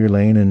just know your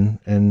lane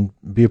and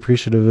be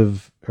appreciative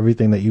of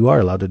everything that you are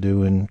allowed to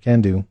do and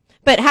can do.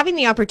 But having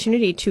the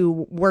opportunity to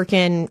work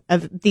in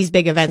these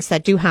big events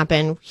that do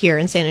happen here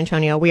in San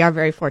Antonio, we are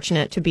very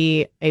fortunate to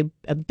be a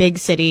big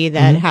city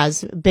that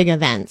has big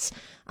events.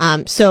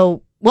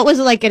 So what was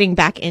it like getting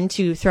back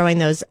into throwing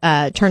those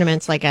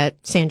tournaments like at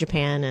San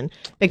Japan and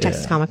Big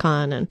Texas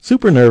Comic-Con? And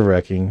super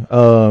nerve-wracking,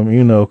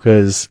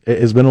 because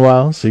it's been a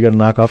while, so you got to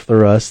knock off the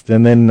rust.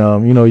 And then,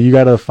 you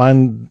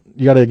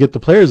got to get the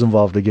players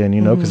involved again,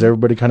 because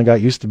everybody kind of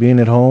got used to being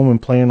at home and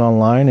playing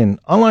online. And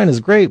online is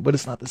great, but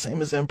it's not the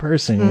same as in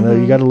person.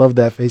 You got to love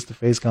that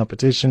face-to-face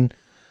competition.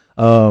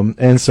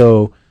 And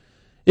so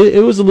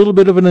it was a little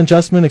bit of an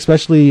adjustment,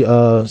 especially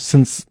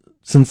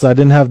since I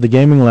didn't have the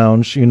gaming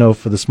lounge,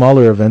 for the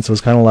smaller events. It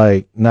was kind of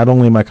like, not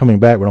only am I coming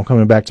back, but I'm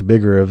coming back to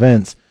bigger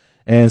events.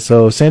 And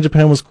so San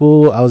Japan was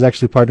cool. I was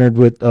actually partnered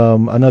with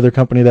another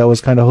company that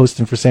was kind of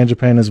hosting for San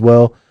Japan as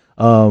well.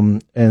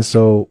 And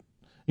so,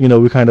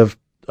 we kind of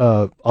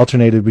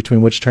alternated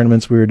between which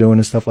tournaments we were doing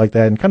and stuff like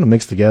that, and kind of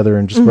mixed together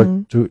and just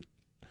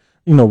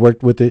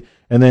worked with it.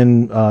 And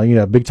then,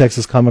 Big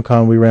Texas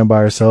Comic-Con we ran by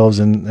ourselves,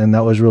 and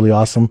that was really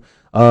awesome.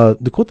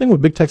 The cool thing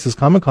with Big Texas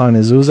Comic-Con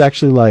is it was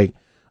actually like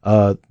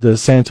the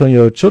San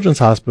Antonio Children's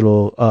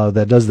Hospital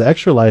that does the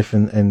Extra Life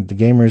and the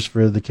gamers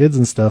for the kids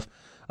and stuff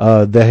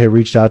that had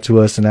reached out to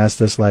us and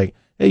asked us like,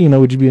 hey,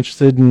 would you be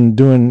interested in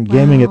doing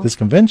gaming at this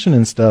convention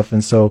and stuff?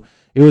 And so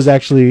it was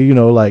actually,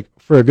 like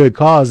for a good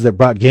cause that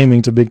brought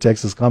gaming to Big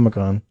Texas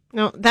Comic-Con.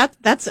 No,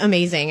 that's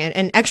amazing.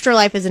 And Extra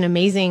Life is an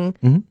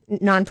amazing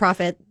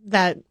nonprofit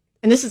that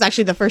And this is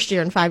actually the first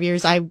year in 5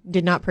 years I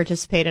did not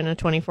participate in a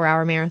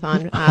 24-hour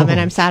marathon, and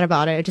I'm sad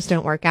about it. It just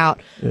didn't work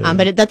out. Yeah.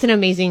 But that's an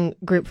amazing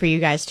group for you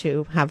guys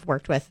to have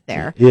worked with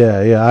there.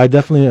 Yeah. I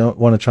definitely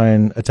want to try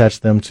and attach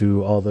them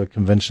to all the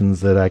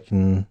conventions that I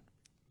can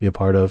be a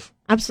part of.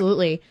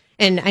 Absolutely.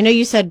 And I know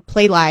you said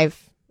Play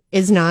Live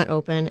is not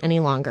open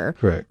any longer.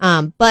 Correct.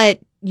 But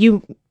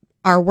you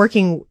are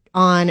working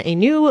on a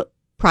new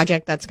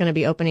project that's going to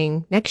be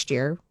opening next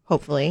year,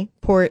 hopefully,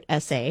 Port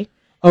SA.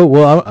 Oh,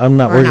 well, I'm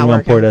not Or working not on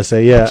working. Port SA.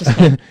 Yeah.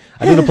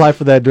 I did apply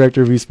for that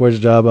director of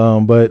esports job.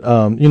 But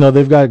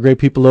they've got great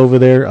people over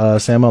there.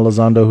 Sam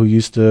Elizondo, who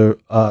used to,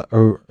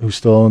 or who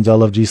still owns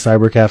LFG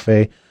Cyber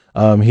Cafe.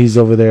 He's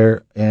over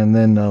there. And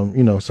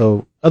then,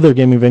 so other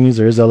gaming venues,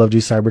 there is LFG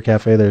Cyber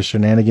Cafe. There's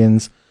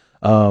Shenanigans.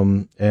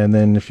 And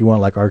then if you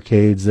want like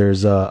arcades,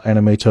 there's,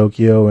 Anime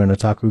Tokyo and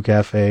Otaku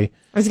Cafe.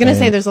 I was going to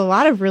say there's a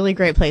lot of really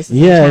great places.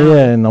 Yeah, in town.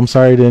 yeah, and I'm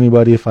sorry to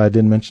anybody if I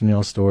didn't mention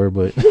y'all's store,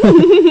 but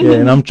yeah,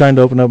 and I'm trying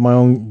to open up my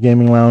own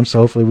gaming lounge, so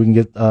hopefully we can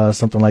get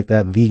something like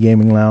that, the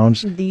Gaming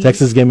Lounge,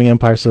 Texas Gaming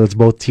Empire, so it's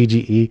both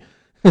TGE.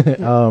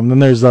 Then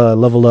there's a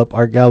Level Up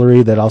Art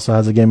Gallery that also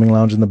has a gaming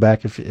lounge in the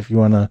back if you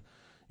want to,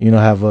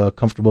 have a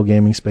comfortable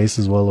gaming space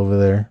as well over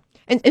there.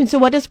 And so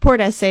what is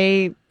Port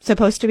SA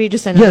supposed to be?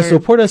 Just another... Yeah, so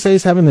Port SA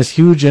is having this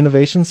huge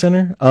innovation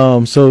center.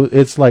 So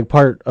it's like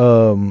part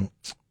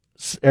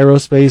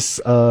aerospace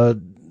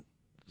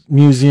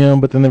museum,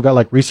 but then they've got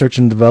like research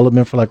and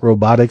development for like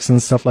robotics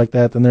and stuff like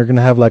that. Then they're going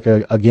to have like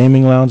a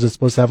gaming lounge that's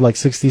supposed to have like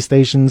 60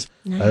 stations,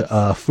 Nice.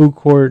 a food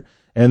court,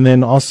 and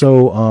then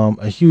also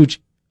a huge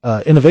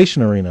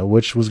innovation arena,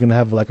 which was going to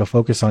have like a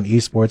focus on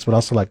esports, but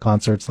also like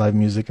concerts, live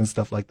music, and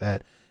stuff like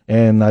that.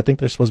 And I think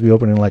they're supposed to be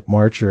opening like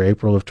March or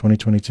April of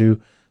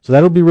 2022. So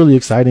that'll be really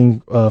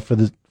exciting for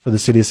the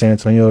city of San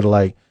Antonio to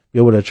like be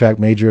able to attract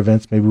major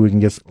events. Maybe we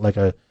can get like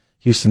a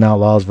Houston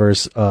Outlaws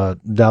versus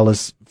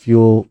Dallas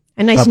Fuel.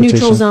 A nice competition.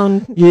 neutral zone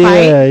fight.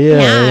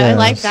 Yeah. I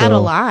like that a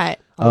lot.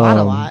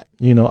 A lot.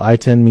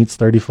 I-10 meets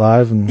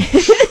 35, and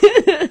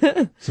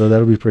so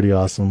that'll be pretty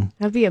awesome.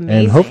 That'd be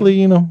amazing. And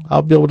hopefully,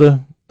 I'll be able to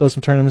throw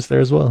some tournaments there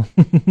as well.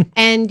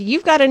 And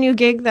you've got a new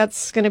gig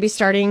that's going to be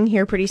starting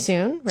here pretty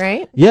soon,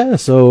 right? Yeah,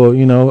 so,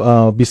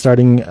 I'll be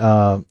starting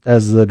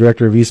as the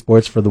director of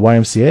esports for the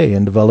YMCA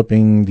and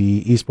developing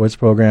the esports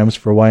programs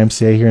for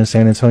YMCA here in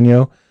San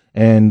Antonio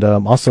and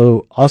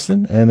also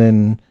Austin. And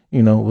then,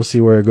 we'll see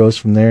where it goes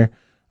from there.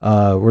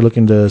 We're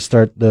looking to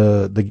start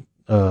the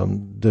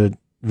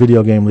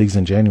video game leagues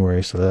in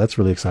January, so that's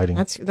really exciting.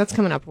 That's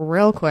coming up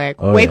real quick.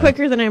 Oh, Way yeah.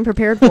 quicker than I'm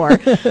prepared for.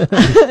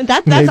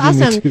 That's Maybe me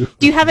awesome. too.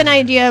 Do you have an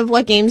idea of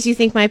what games you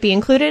think might be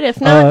included? If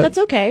not, that's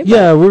okay.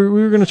 Yeah,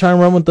 we're going to try and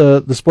run with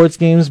the sports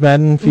games,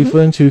 Madden,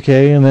 FIFA, and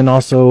 2K, and then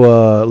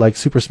also like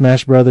Super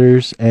Smash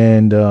Brothers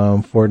and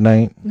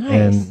Fortnite, Nice.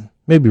 and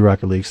maybe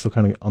Rocket League. Still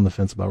kind of on the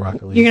fence about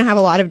Rocket League. You're going to have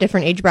a lot of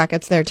different age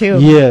brackets there too.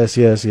 Yes.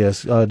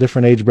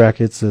 Different age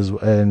brackets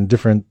and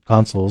different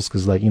consoles,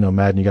 because like,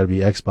 Madden, you got to be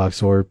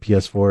Xbox or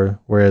PS4,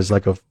 whereas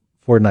like a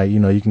Fortnite,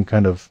 you can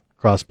kind of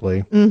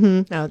cross-play.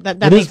 Mm-hmm. No, that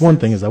It makes is one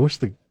sense. thing is I wish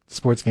the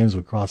sports games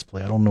would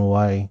cross-play. I don't know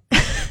why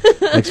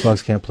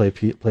Xbox can't play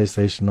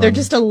PlayStation. They're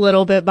just a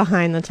little bit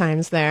behind the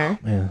times there.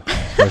 Yeah,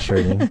 it's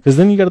frustrating. Because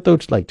then you got to throw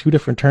like two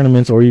different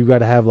tournaments, or you got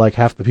to have like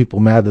half the people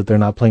mad that they're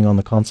not playing on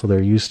the console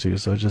they're used to.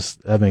 So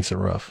that makes it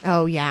rough.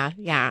 Oh yeah.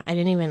 I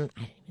didn't even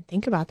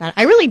think about that.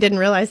 I really didn't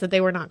realize that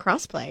they were not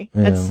crossplay.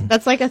 Yeah.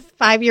 That's like a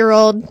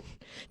 5-year-old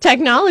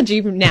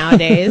technology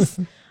nowadays.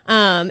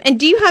 And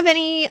do you have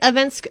any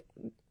events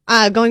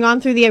going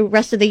on through the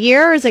rest of the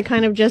year, or is it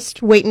kind of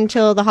just wait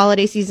until the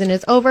holiday season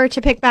is over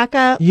to pick back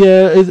up?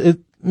 Yeah,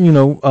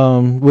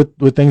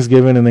 with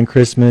Thanksgiving and then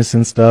Christmas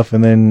and stuff,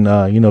 and then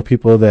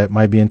people that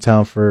might be in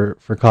town for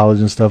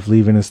college and stuff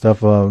leaving and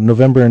stuff.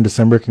 November and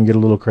December can get a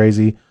little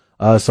crazy.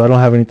 So I don't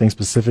have anything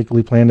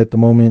specifically planned at the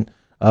moment.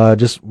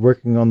 Just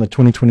working on the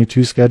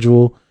 2022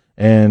 schedule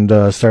and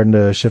starting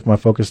to shift my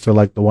focus to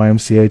like the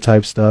YMCA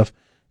type stuff,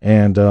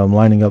 and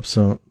lining up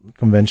some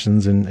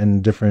conventions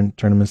and different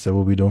tournaments that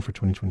we'll be doing for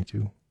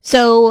 2022.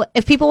 So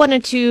if people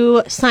wanted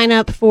to sign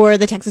up for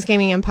the Texas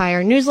Gaming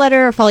Empire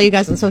newsletter or follow you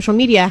guys on social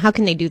media, how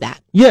can they do that?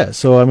 Yeah,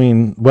 so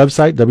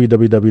website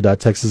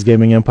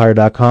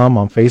www.texasgamingempire.com.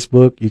 On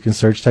Facebook, you can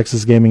search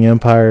Texas Gaming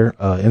Empire.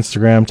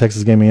 Instagram,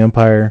 Texas Gaming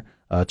Empire.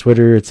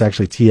 Twitter, it's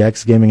actually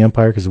TX Gaming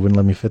Empire because it wouldn't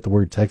let me fit the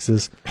word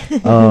Texas.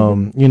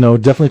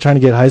 Definitely trying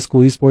to get high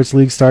school esports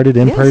leagues started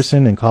in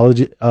person and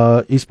college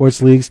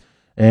esports leagues.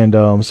 And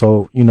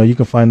so you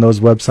can find those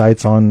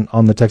websites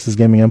on the Texas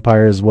Gaming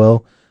Empire as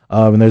well.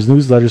 And there's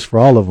newsletters for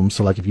all of them.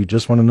 So like if you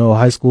just want to know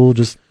high school,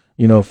 just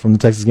from the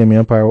Texas Gaming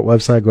Empire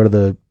website, go to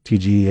the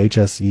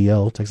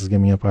TGHSEL, Texas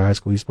Gaming Empire High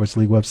School Esports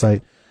League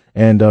website.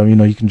 And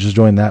you can just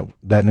join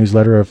that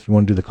newsletter if you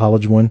want to do the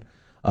college one.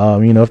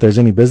 If there's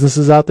any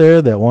businesses out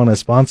there that want to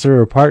sponsor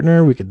or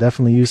partner, we could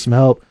definitely use some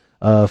help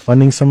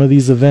funding some of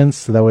these events.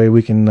 So that way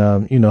we can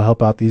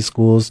help out these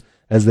schools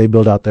as they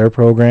build out their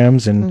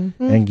programs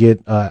and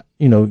get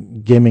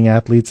gaming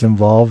athletes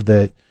involved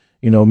that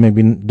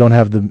maybe don't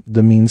have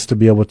the means to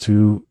be able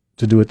to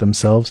to do it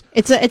themselves.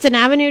 It's an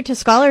avenue to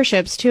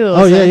scholarships too.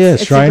 Oh, so yeah.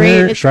 it's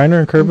Shriner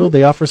and Kerrville,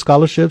 they offer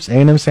scholarships.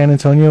 A&M San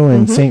Antonio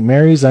and St.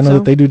 Mary's, I know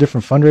that they do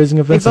different fundraising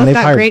events. They've both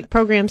got great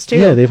programs too.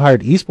 Yeah, they've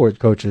hired esports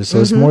coaches,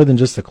 so it's more than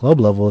just the club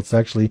level. It's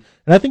actually,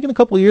 and I think in a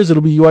couple of years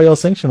it'll be UIL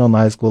sanctioned on the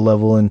high school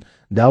level, and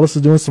Dallas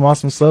is doing some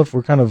awesome stuff.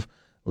 We're kind of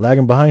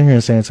lagging behind here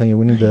in San Antonio.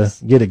 We need to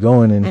get it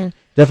going, and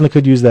definitely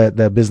could use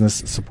that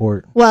business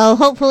support. Well,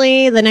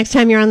 hopefully the next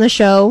time you're on the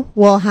show,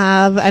 we'll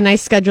have a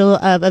nice schedule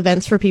of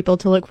events for people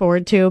to look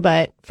forward to.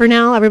 But for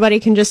now, everybody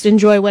can just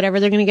enjoy whatever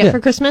they're going to get for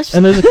Christmas.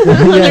 And there's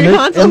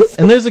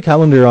there's a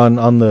calendar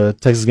on the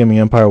Texas Gaming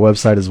Empire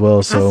website as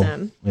well. So,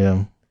 awesome.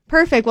 Yeah.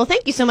 Perfect. Well,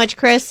 thank you so much,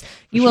 Chris.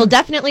 You will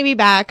definitely be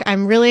back.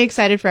 I'm really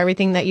excited for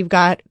everything that you've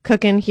got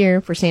cooking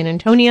here for San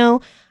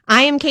Antonio.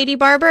 I am Katie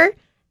Barber,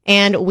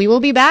 and we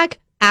will be back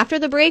after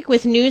the break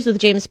with news with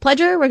James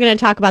Pledger. We're going to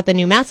talk about the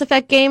new Mass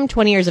Effect game,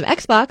 20 years of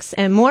Xbox,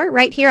 and more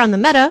right here on the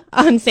Meta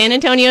on San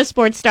Antonio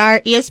Sports Star,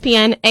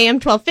 ESPN AM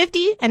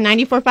 1250 and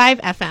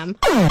 94.5 FM.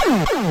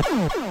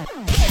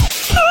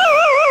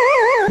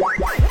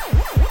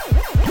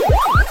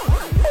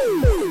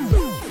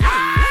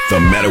 The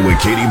Meta with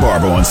Katie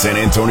Barber on San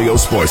Antonio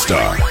Sports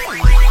Star.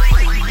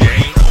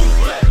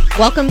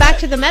 Welcome back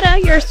to the Meta,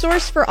 your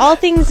source for all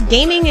things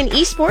gaming and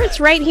esports,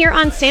 right here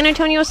on San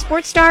Antonio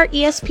Sports Star,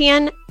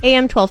 ESPN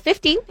AM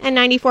 1250 and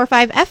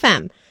 94.5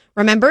 FM.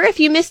 Remember, if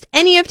you missed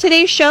any of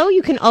today's show,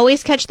 you can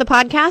always catch the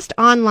podcast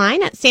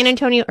online at San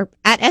Antonio or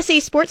at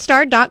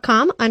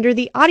sasportstar.com under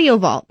the audio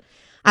vault.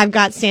 I've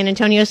got San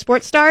Antonio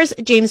Sports Stars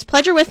James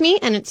Pledger with me,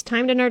 and it's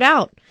time to nerd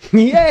out.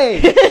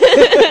 Yay!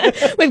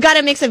 We've got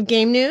a mix of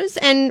game news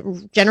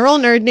and general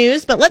nerd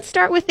news, but let's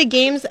start with the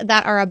games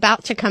that are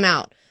about to come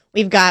out.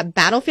 We've got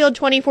Battlefield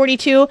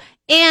 2042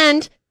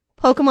 and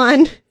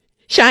Pokemon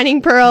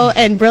Shining Pearl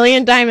and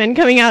Brilliant Diamond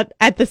coming out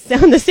on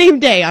the same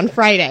day on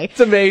Friday. It's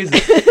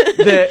amazing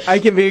that I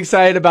can be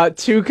excited about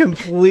two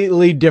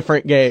completely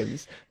different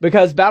games,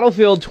 because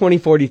Battlefield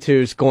 2042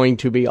 is going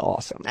to be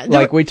awesome.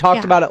 Like we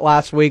talked about it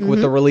last week with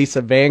the release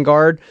of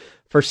Vanguard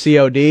for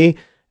COD,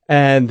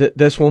 and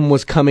this one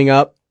was coming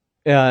up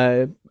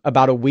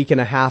about a week and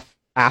a half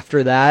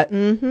after that,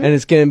 and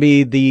it's going to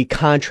be the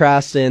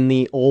contrast in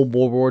the old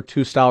World War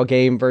II style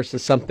game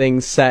versus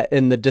something set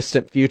in the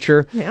distant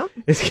future. Yeah,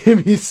 it's going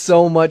to be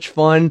so much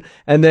fun,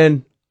 and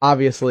then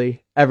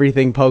obviously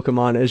everything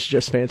Pokemon is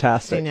just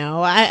fantastic. I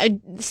know.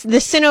 The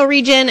Sinnoh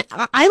region,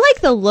 I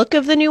like the look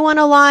of the new one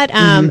a lot,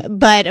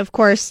 but of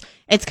course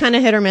it's kind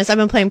of hit or miss. I've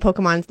been playing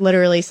Pokemon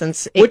literally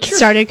since it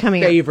started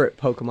coming out. What's your favorite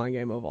Pokemon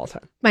game of all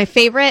time? My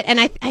favorite,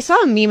 and I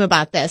saw a meme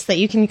about this, that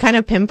you can kind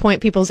of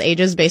pinpoint people's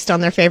ages based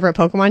on their favorite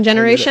Pokemon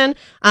generation.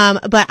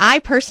 But I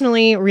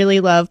personally really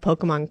love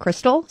Pokemon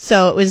Crystal.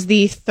 So it was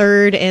the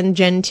third in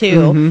Gen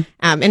 2.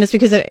 And it's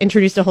because it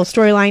introduced a whole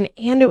storyline,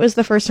 and it was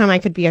the first time I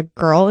could be a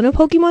girl in a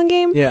Pokemon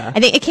game. Yeah.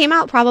 I think it came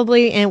out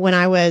probably when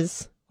I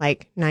was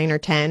like 9 or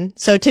 10.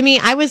 So to me,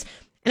 and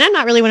I'm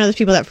not really one of those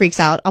people that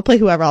freaks out. I'll play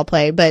whoever I'll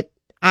play, but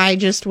I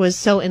just was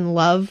so in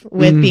love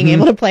with being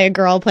able to play a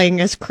girl playing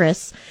as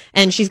Chris,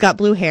 and she's got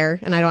blue hair,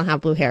 and I don't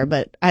have blue hair,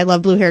 but I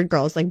love blue haired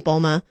girls like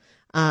Bulma.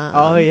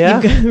 Oh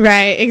yeah,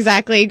 right,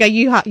 exactly. You got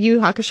Yu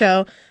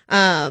Hakusho,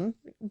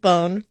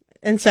 Bone,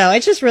 and so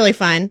it's just really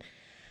fun.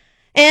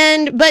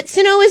 But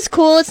Sinnoh is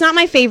cool. It's not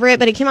my favorite,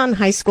 but it came out in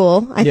high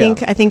school. I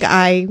think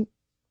I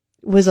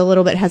was a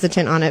little bit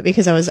hesitant on it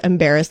because I was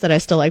embarrassed that I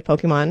still like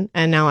Pokemon,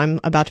 and now I'm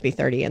about to be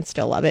 30 and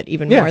still love it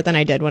even more than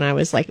I did when I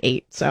was like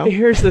 8. So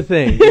here's the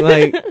thing,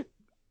 like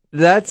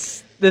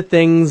that's the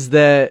things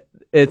that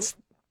it's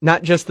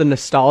not just the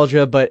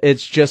nostalgia, but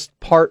it's just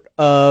part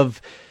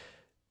of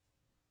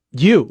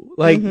you.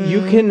 Like you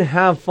can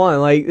have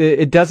fun. Like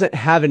it doesn't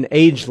have an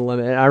age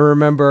limit. I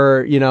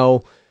remember,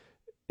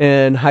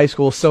 in high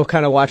school, still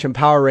kind of watching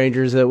Power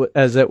Rangers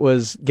as it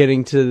was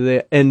getting to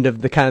the end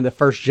of the kind of the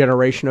first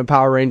generation of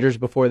Power Rangers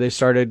before they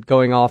started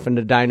going off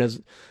into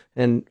Dinos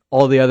and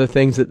all the other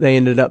things that they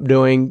ended up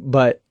doing.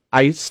 But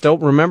I still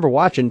remember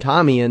watching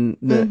Tommy and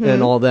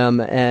all them,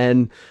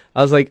 and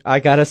I was like,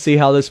 I gotta see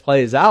how this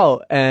plays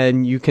out.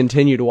 And you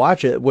continue to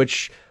watch it,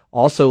 which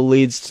also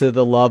leads to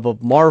the love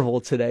of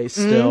Marvel today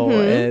still.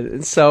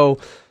 And so,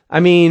 I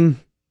mean,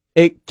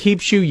 it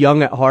keeps you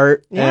young at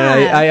heart, and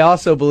I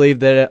also believe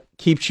that it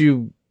keeps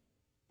you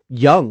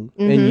young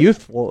and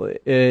youthful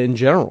in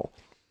general.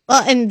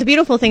 Well, and the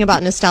beautiful thing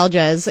about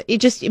nostalgia is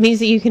it means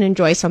that you can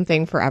enjoy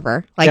something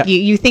forever. Like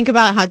you think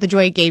about how the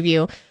joy it gave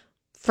you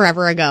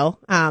forever ago,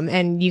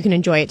 and you can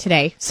enjoy it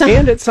today. So,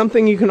 and it's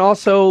something you can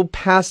also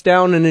pass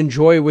down and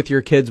enjoy with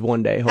your kids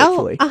one day,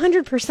 hopefully.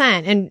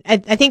 100%. And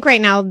I think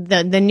right now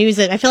the news,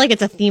 I feel like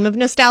it's a theme of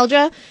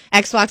nostalgia.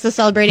 Xbox is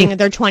celebrating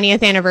their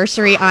 20th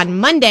anniversary on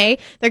Monday.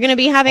 They're going to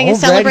be having a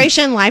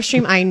celebration live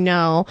stream. I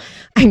know.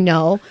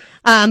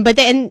 But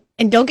then,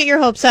 and don't get your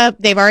hopes up.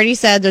 They've already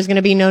said there's going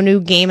to be no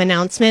new game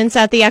announcements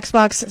at the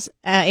Xbox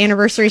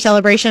anniversary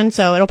celebration.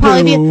 So it'll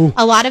probably be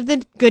a lot of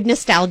the good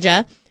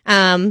nostalgia.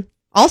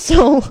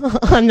 Also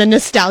on the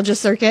nostalgia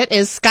circuit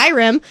is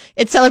Skyrim.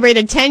 It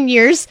celebrated 10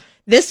 years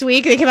this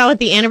week they came out with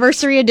the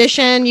anniversary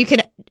edition. You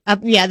could,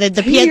 the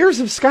 10 years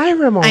of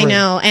Skyrim already. I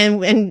know,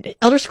 and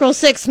Elder Scrolls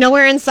 6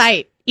 nowhere in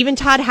sight. Even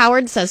Todd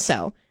Howard says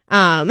so.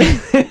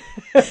 This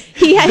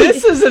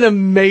is an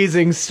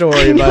amazing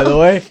story, by the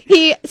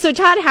way. So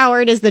Todd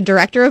Howard is the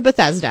director of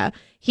Bethesda.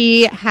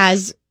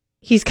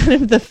 He's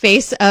kind of the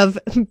face of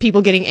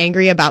people getting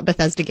angry about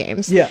Bethesda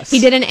games. Yes. He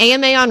did an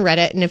AMA on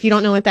Reddit, and if you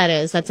don't know what that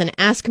is, that's an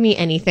Ask Me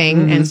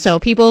Anything. And so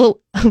people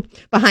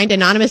behind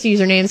anonymous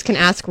usernames can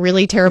ask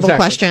really terrible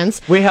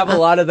questions. We have a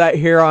lot of that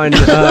here on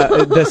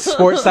the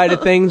sports side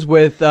of things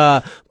with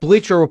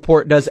Bleacher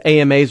Report does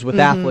AMAs with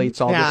athletes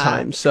all the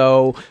time.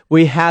 So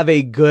we have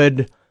a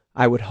good,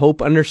 I would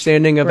hope,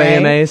 understanding of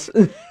AMAs.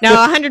 No,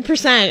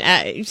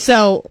 100%.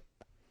 So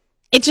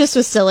it just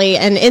was silly.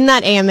 And in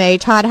that AMA,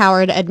 Todd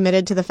Howard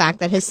admitted to the fact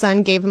that his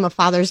son gave him a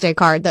Father's Day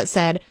card that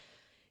said,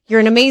 "You're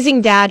an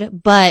amazing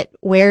dad, but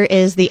where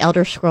is the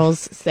Elder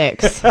Scrolls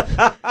 6?"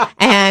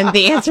 And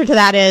the answer to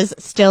that is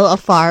still a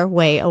far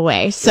way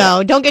away.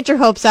 So don't get your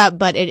hopes up,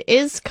 but it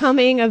is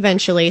coming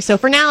eventually. So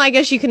for now, I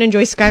guess you can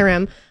enjoy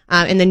Skyrim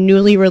in the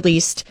newly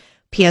released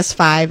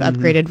PS5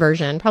 upgraded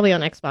version, probably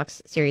on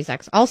Xbox Series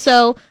X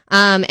also.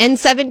 And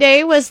 7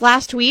 Day was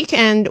last week,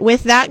 and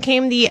with that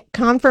came the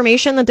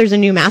confirmation that there's a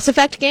new Mass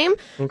Effect game.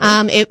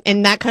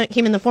 And that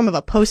came in the form of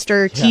a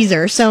poster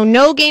teaser. So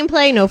no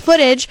gameplay, no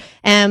footage.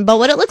 But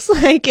what it looks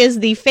like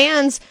is the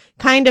fans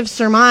kind of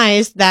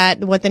surmised that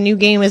what the new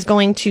game is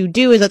going to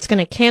do is it's going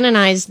to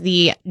canonize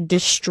the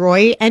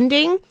destroy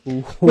ending,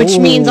 which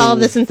means all of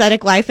the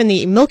synthetic life in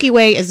the Milky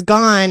Way is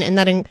gone, and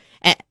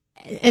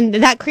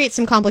that creates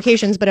some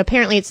complications, but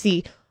apparently it's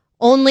the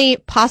only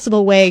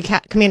possible way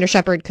Commander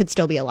Shepard could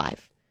still be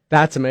alive.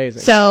 That's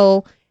amazing.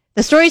 So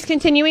the story's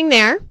continuing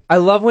there. I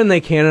love when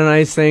they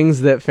canonize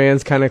things that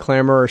fans kind of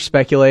clamor or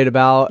speculate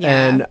about.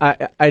 Yeah.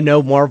 And I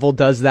know Marvel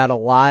does that a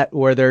lot,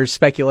 where there's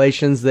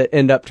speculations that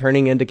end up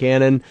turning into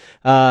canon.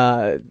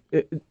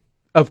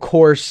 Of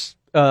course,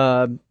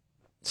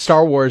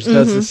 Star Wars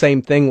does the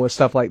same thing with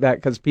stuff like that,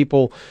 because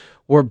people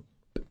were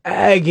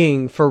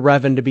begging for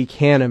Revan to be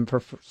canon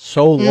for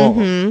so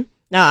long.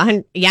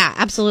 No, yeah,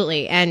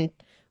 absolutely. And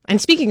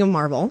speaking of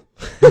Marvel,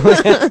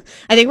 I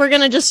think we're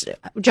going to just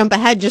jump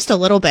ahead just a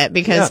little bit,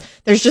 because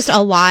there's just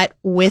a lot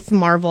with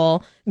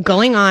Marvel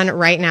going on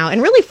right now,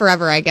 and really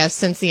forever, I guess,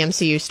 since the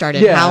MCU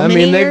started. Yeah, How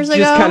many years ago?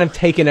 They've just kind of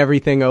taken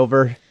everything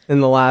over in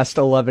the last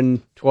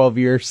 11, 12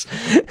 years.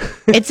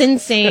 It's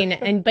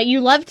insane, but you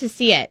love to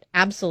see it.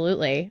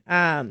 Absolutely.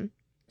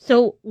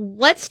 So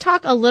let's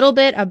talk a little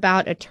bit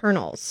about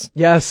Eternals.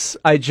 Yes,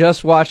 I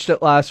just watched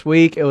it last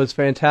week. It was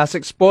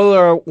fantastic.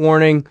 Spoiler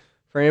warning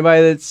for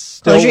anybody that's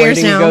still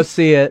waiting to go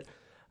see it.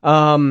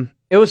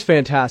 It was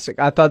fantastic.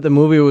 I thought the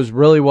movie was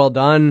really well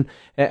done.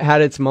 It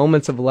had its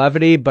moments of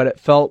levity, but it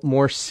felt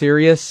more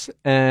serious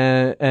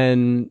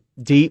and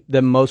deep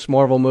than most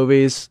Marvel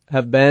movies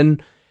have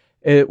been.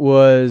 It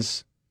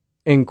was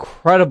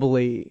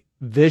incredibly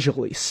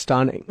visually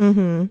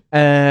stunning,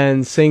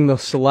 and seeing the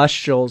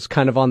Celestials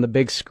kind of on the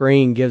big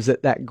screen gives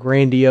it that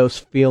grandiose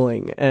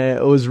feeling. And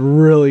it was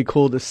really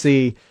cool to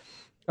see.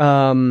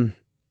 Thena,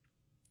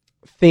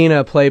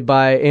 played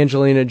by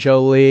Angelina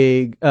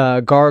Jolie,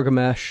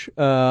 Gargamesh,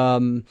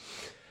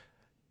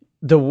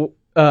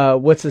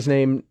 what's his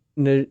name,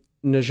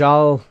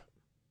 Najal.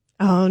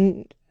 Oh,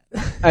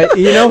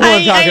 you know who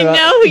I'm talking about. I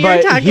know who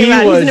you're talking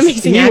about. He's an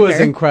amazing actor. He was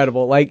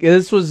incredible. Like,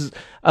 this was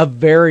a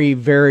very,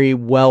 very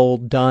well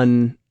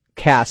done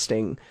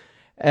casting.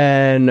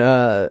 And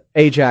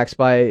Ajax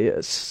by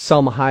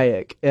Selma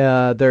Hayek.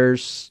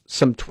 There's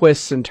some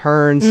twists and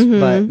turns,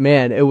 but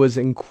man, it was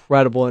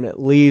incredible, and it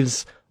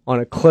leaves on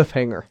a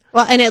cliffhanger.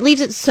 Well, and it leaves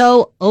it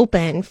so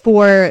open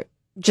for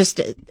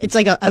it's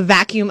like a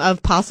vacuum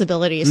of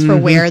possibilities for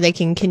where they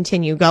can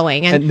continue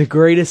going. And the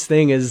greatest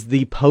thing is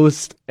the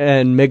post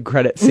and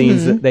mid-credit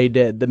scenes that they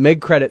did. The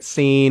mid-credit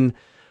scene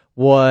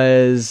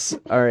was,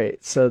 all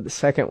right, so the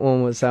second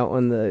one was that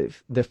one.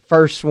 The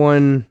first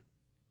one,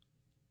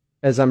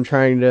 as I'm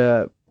trying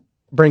to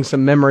bring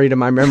some memory to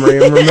my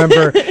memory and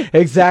remember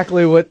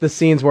exactly what the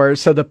scenes were.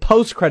 So the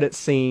post-credit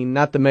scene,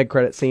 not the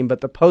mid-credit scene,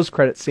 but the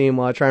post-credit scene,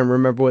 while I try and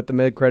remember what the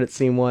mid-credit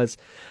scene was,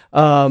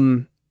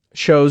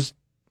 shows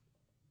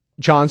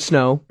Jon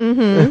Snow.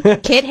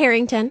 Kit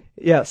Harington.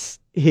 Yes.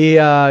 He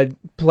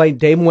played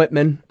Dame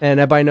Whitman,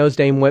 and everybody knows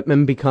Dame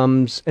Whitman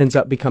ends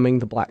up becoming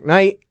the Black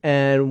Knight.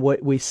 And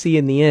what we see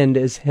in the end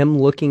is him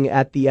looking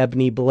at the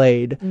Ebony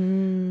Blade,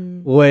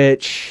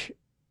 which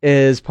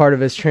is part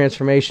of his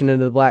transformation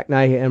into the Black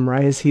Knight. And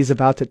right as he's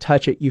about to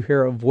touch it, you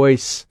hear a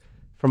voice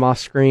from off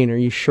screen. "Are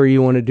you sure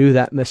you want to do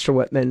that, Mr.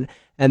 Whitman?"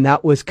 And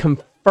that was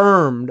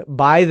confirmed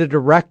by the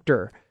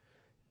director,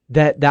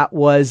 that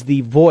was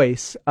the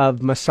voice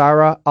of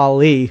Masara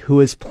Ali, who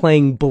is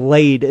playing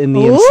Blade in the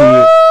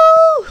MCU.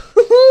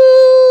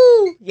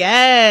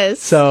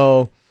 Yes.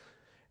 So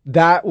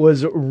that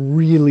was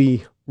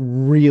really,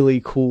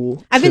 really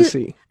cool to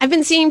see. I've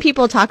been seeing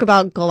people talk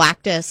about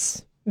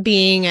Galactus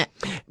being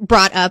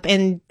brought up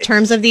in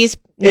terms of these.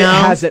 No. It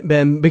hasn't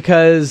been,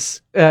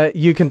 because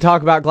you can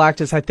talk about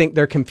Galactus. I think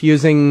they're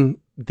confusing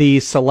the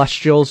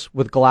Celestials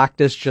with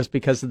Galactus just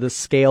because of the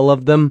scale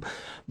of them.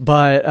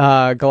 But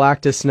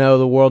Galactus, no,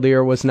 the World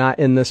Eater was not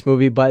in this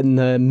movie. But in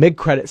the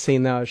mid-credit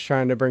scene that I was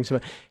trying to bring some,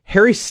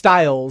 Harry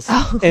Styles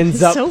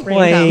ends up so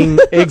playing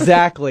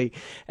exactly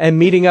and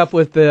meeting up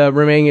with the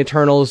remaining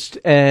Eternals,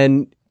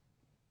 and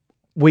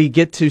we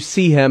get to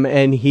see him,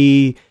 and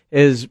he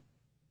is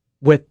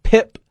with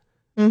Pip,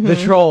 the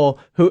troll,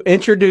 who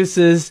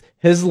introduces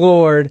his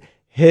lord,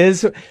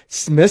 his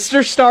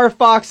Mr. Star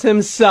Fox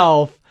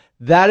himself.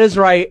 That is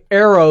right,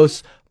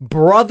 Eros,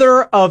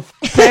 brother of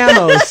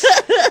Thanos.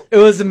 It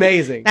was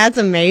amazing. That's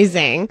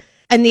amazing.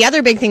 And the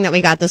other big thing that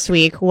we got this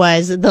week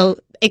was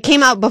it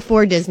came out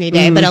before Disney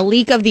Day, but a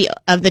leak of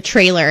the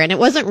trailer, and it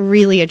wasn't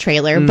really a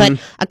trailer, but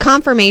a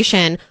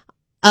confirmation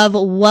of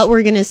what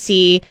we're going to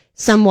see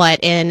somewhat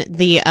in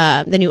the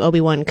new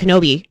Obi-Wan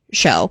Kenobi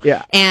show.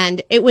 Yeah.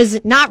 And it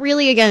was not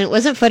really, again, it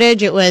wasn't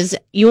footage. It was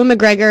Ewan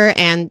McGregor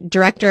and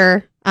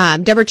director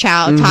Deborah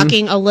Chow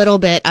talking a little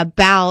bit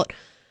about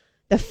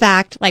the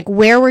fact, like,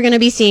 where we're going to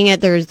be seeing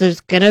it.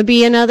 There's going to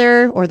be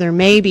another, or there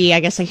may be, I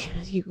guess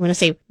you want to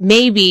say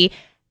maybe,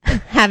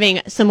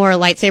 having some more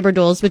lightsaber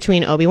duels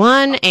between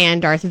Obi-Wan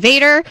and Darth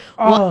Vader.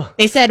 Well,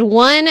 they said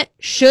one will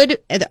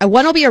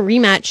be a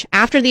rematch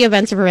after the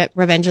events of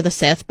Revenge of the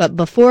Sith, but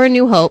before A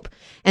New Hope.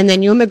 And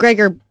then Ewan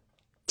McGregor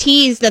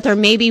teased that there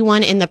may be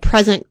one in the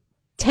present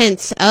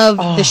tense of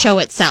the show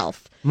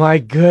itself. My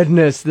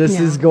goodness, this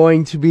is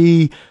going to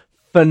be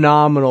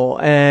phenomenal,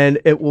 and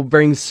it will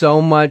bring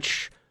so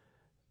much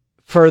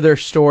further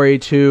story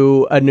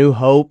to A New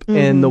Hope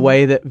in the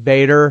way that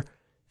Vader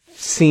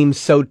seems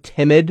so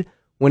timid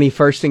when he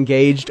first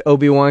engaged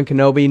Obi-Wan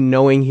Kenobi,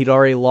 knowing he'd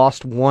already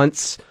lost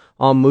once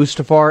on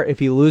Mustafar. If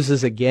he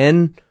loses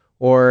again,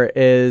 or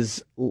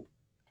is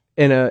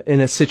in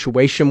a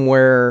situation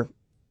where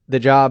the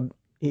job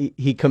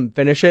he couldn't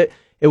finish it,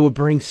 it would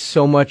bring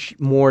so much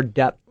more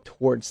depth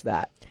towards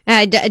that.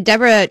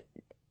 Deborah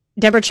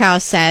Chow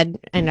said,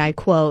 and I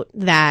quote,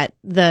 that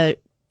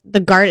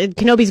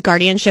Kenobi's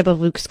guardianship of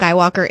Luke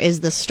Skywalker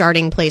is the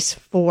starting place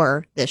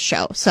for this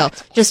show. So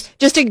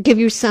just to give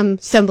you some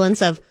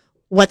semblance of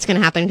what's going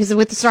to happen, because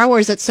with Star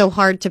Wars, it's so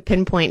hard to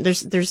pinpoint.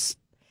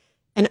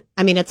 And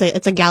I mean, it's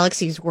a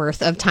galaxy's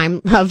worth of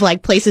time of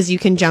like places you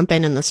can jump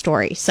in the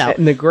story. So,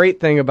 and the great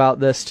thing about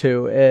this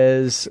too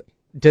is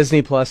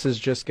Disney Plus is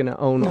just going to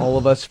own all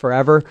of us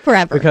forever,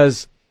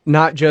 because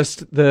not just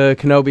the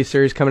Kenobi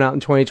series coming out in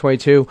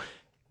 2022.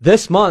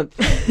 This month,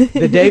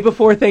 the day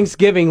before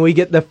Thanksgiving, we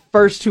get the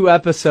first 2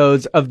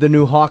 episodes of the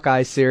new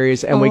Hawkeye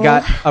series, and we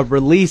got a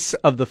release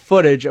of the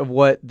footage of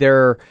what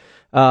their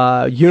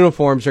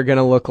uniforms are going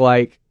to look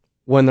like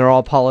when they're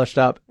all polished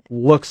up.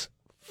 Looks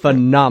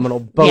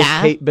phenomenal. Both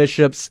Kate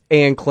Bishop's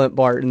and Clint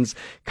Barton's.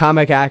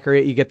 Comic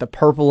accurate. You get the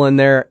purple in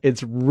there.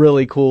 It's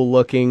really cool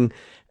looking.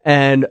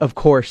 And, of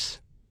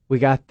course, we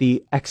got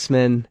the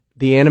X-Men,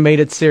 the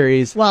animated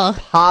series,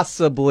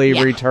 possibly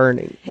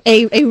returning.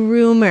 A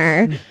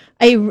rumor.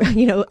 I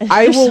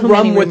will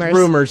run with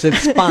rumors.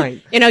 It's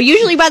fine.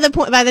 Usually by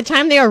the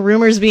time they are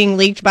rumors being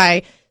leaked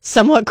by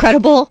somewhat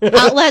credible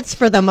outlets,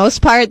 for the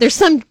most part, there's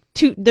some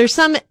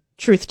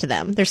truth to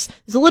them. There's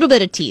a little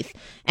bit of teeth,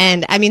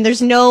 and I mean,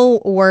 there's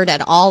no word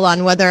at all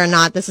on whether or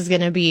not this is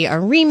going to be a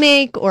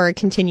remake or a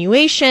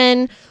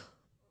continuation.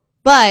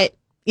 But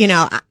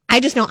I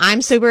just know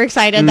I'm super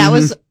excited. That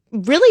was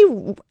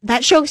really,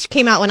 that show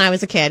came out when I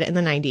was a kid in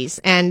the 90s,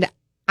 and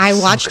I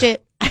watched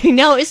it. I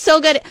know, it's so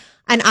good.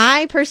 And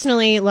I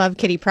personally love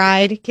Kitty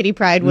Pryde. Kitty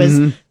Pryde was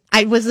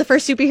the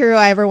first superhero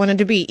I ever wanted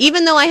to be.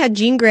 Even though I had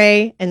Jean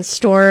Grey and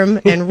Storm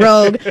and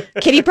Rogue,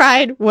 Kitty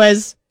Pryde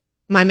was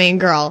my main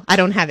girl. I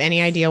don't have any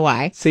idea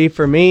why. See,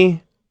 for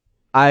me,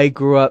 I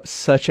grew up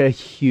such a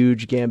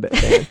huge Gambit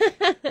fan.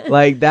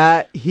 Like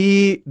that,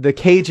 the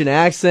Cajun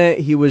accent,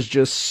 he was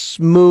just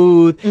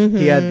smooth.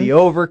 He had the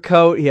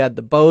overcoat, he had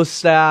the bow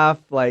staff,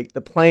 like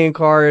the playing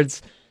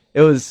cards.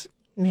 It was...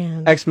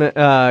 Man, X-Men,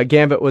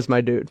 Gambit was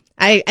my dude.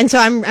 And so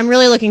I'm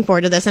really looking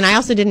forward to this. And I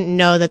also didn't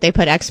know that they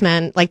put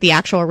X-Men, like the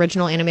actual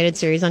original animated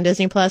series, on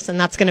Disney Plus, and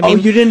that's going to be. Oh,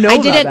 you didn't know?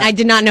 I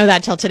did not know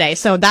that till today.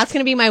 So that's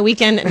going to be my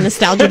weekend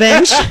nostalgia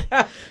binge.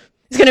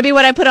 It's going to be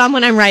what I put on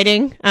when I'm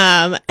writing.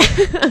 You're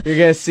going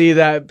to see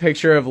that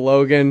picture of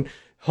Logan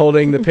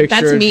holding the picture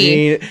that's of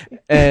me. Jean,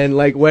 and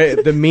like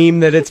what the meme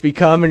that it's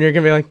become, and you're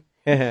going to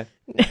be like,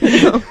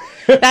 no.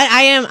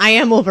 That I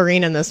am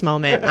Wolverine in this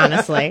moment,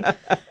 honestly.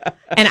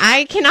 And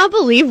I cannot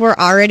believe we're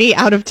already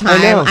out of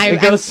time. I know.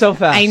 It goes so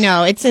fast. I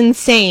know. It's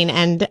insane.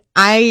 And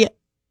I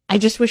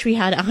just wish we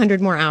had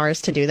 100 more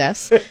hours to do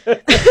this.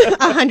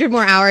 100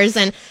 more hours.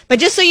 But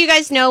just so you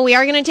guys know, we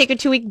are going to take a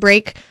 2-week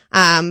break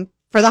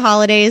for the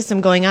holidays.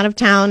 I'm going out of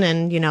town,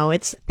 and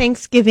it's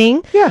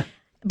Thanksgiving. Yeah.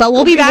 But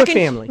we'll be back in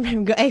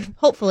family,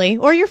 hopefully,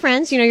 or your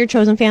friends, your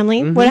chosen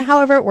family,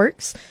 however it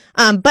works.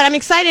 But I'm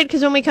excited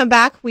because when we come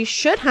back, we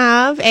should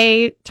have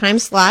a time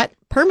slot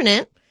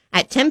permanent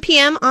at 10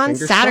 p.m. on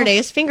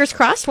Saturdays. Crossed. Fingers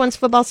crossed, once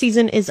football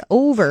season is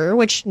over,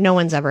 which no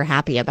one's ever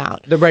happy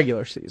about. The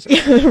regular season.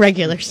 The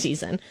regular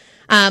season.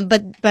 But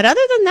other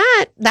than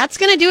that, that's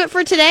going to do it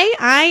for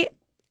today.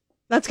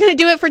 That's going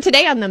to do it for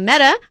today on The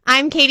Meta.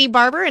 I'm Katie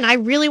Barber, and I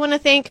really want to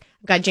thank,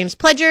 I've got James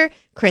Pledger,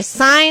 Chris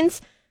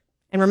Saenz.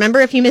 And remember,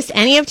 if you missed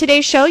any of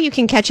today's show, you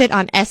can catch it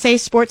on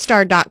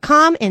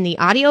sasportstar.com in the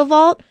audio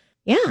vault.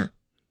 Yeah.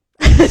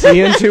 See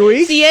you in 2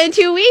 weeks. See you in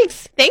 2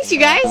 weeks. Thanks, you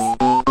guys.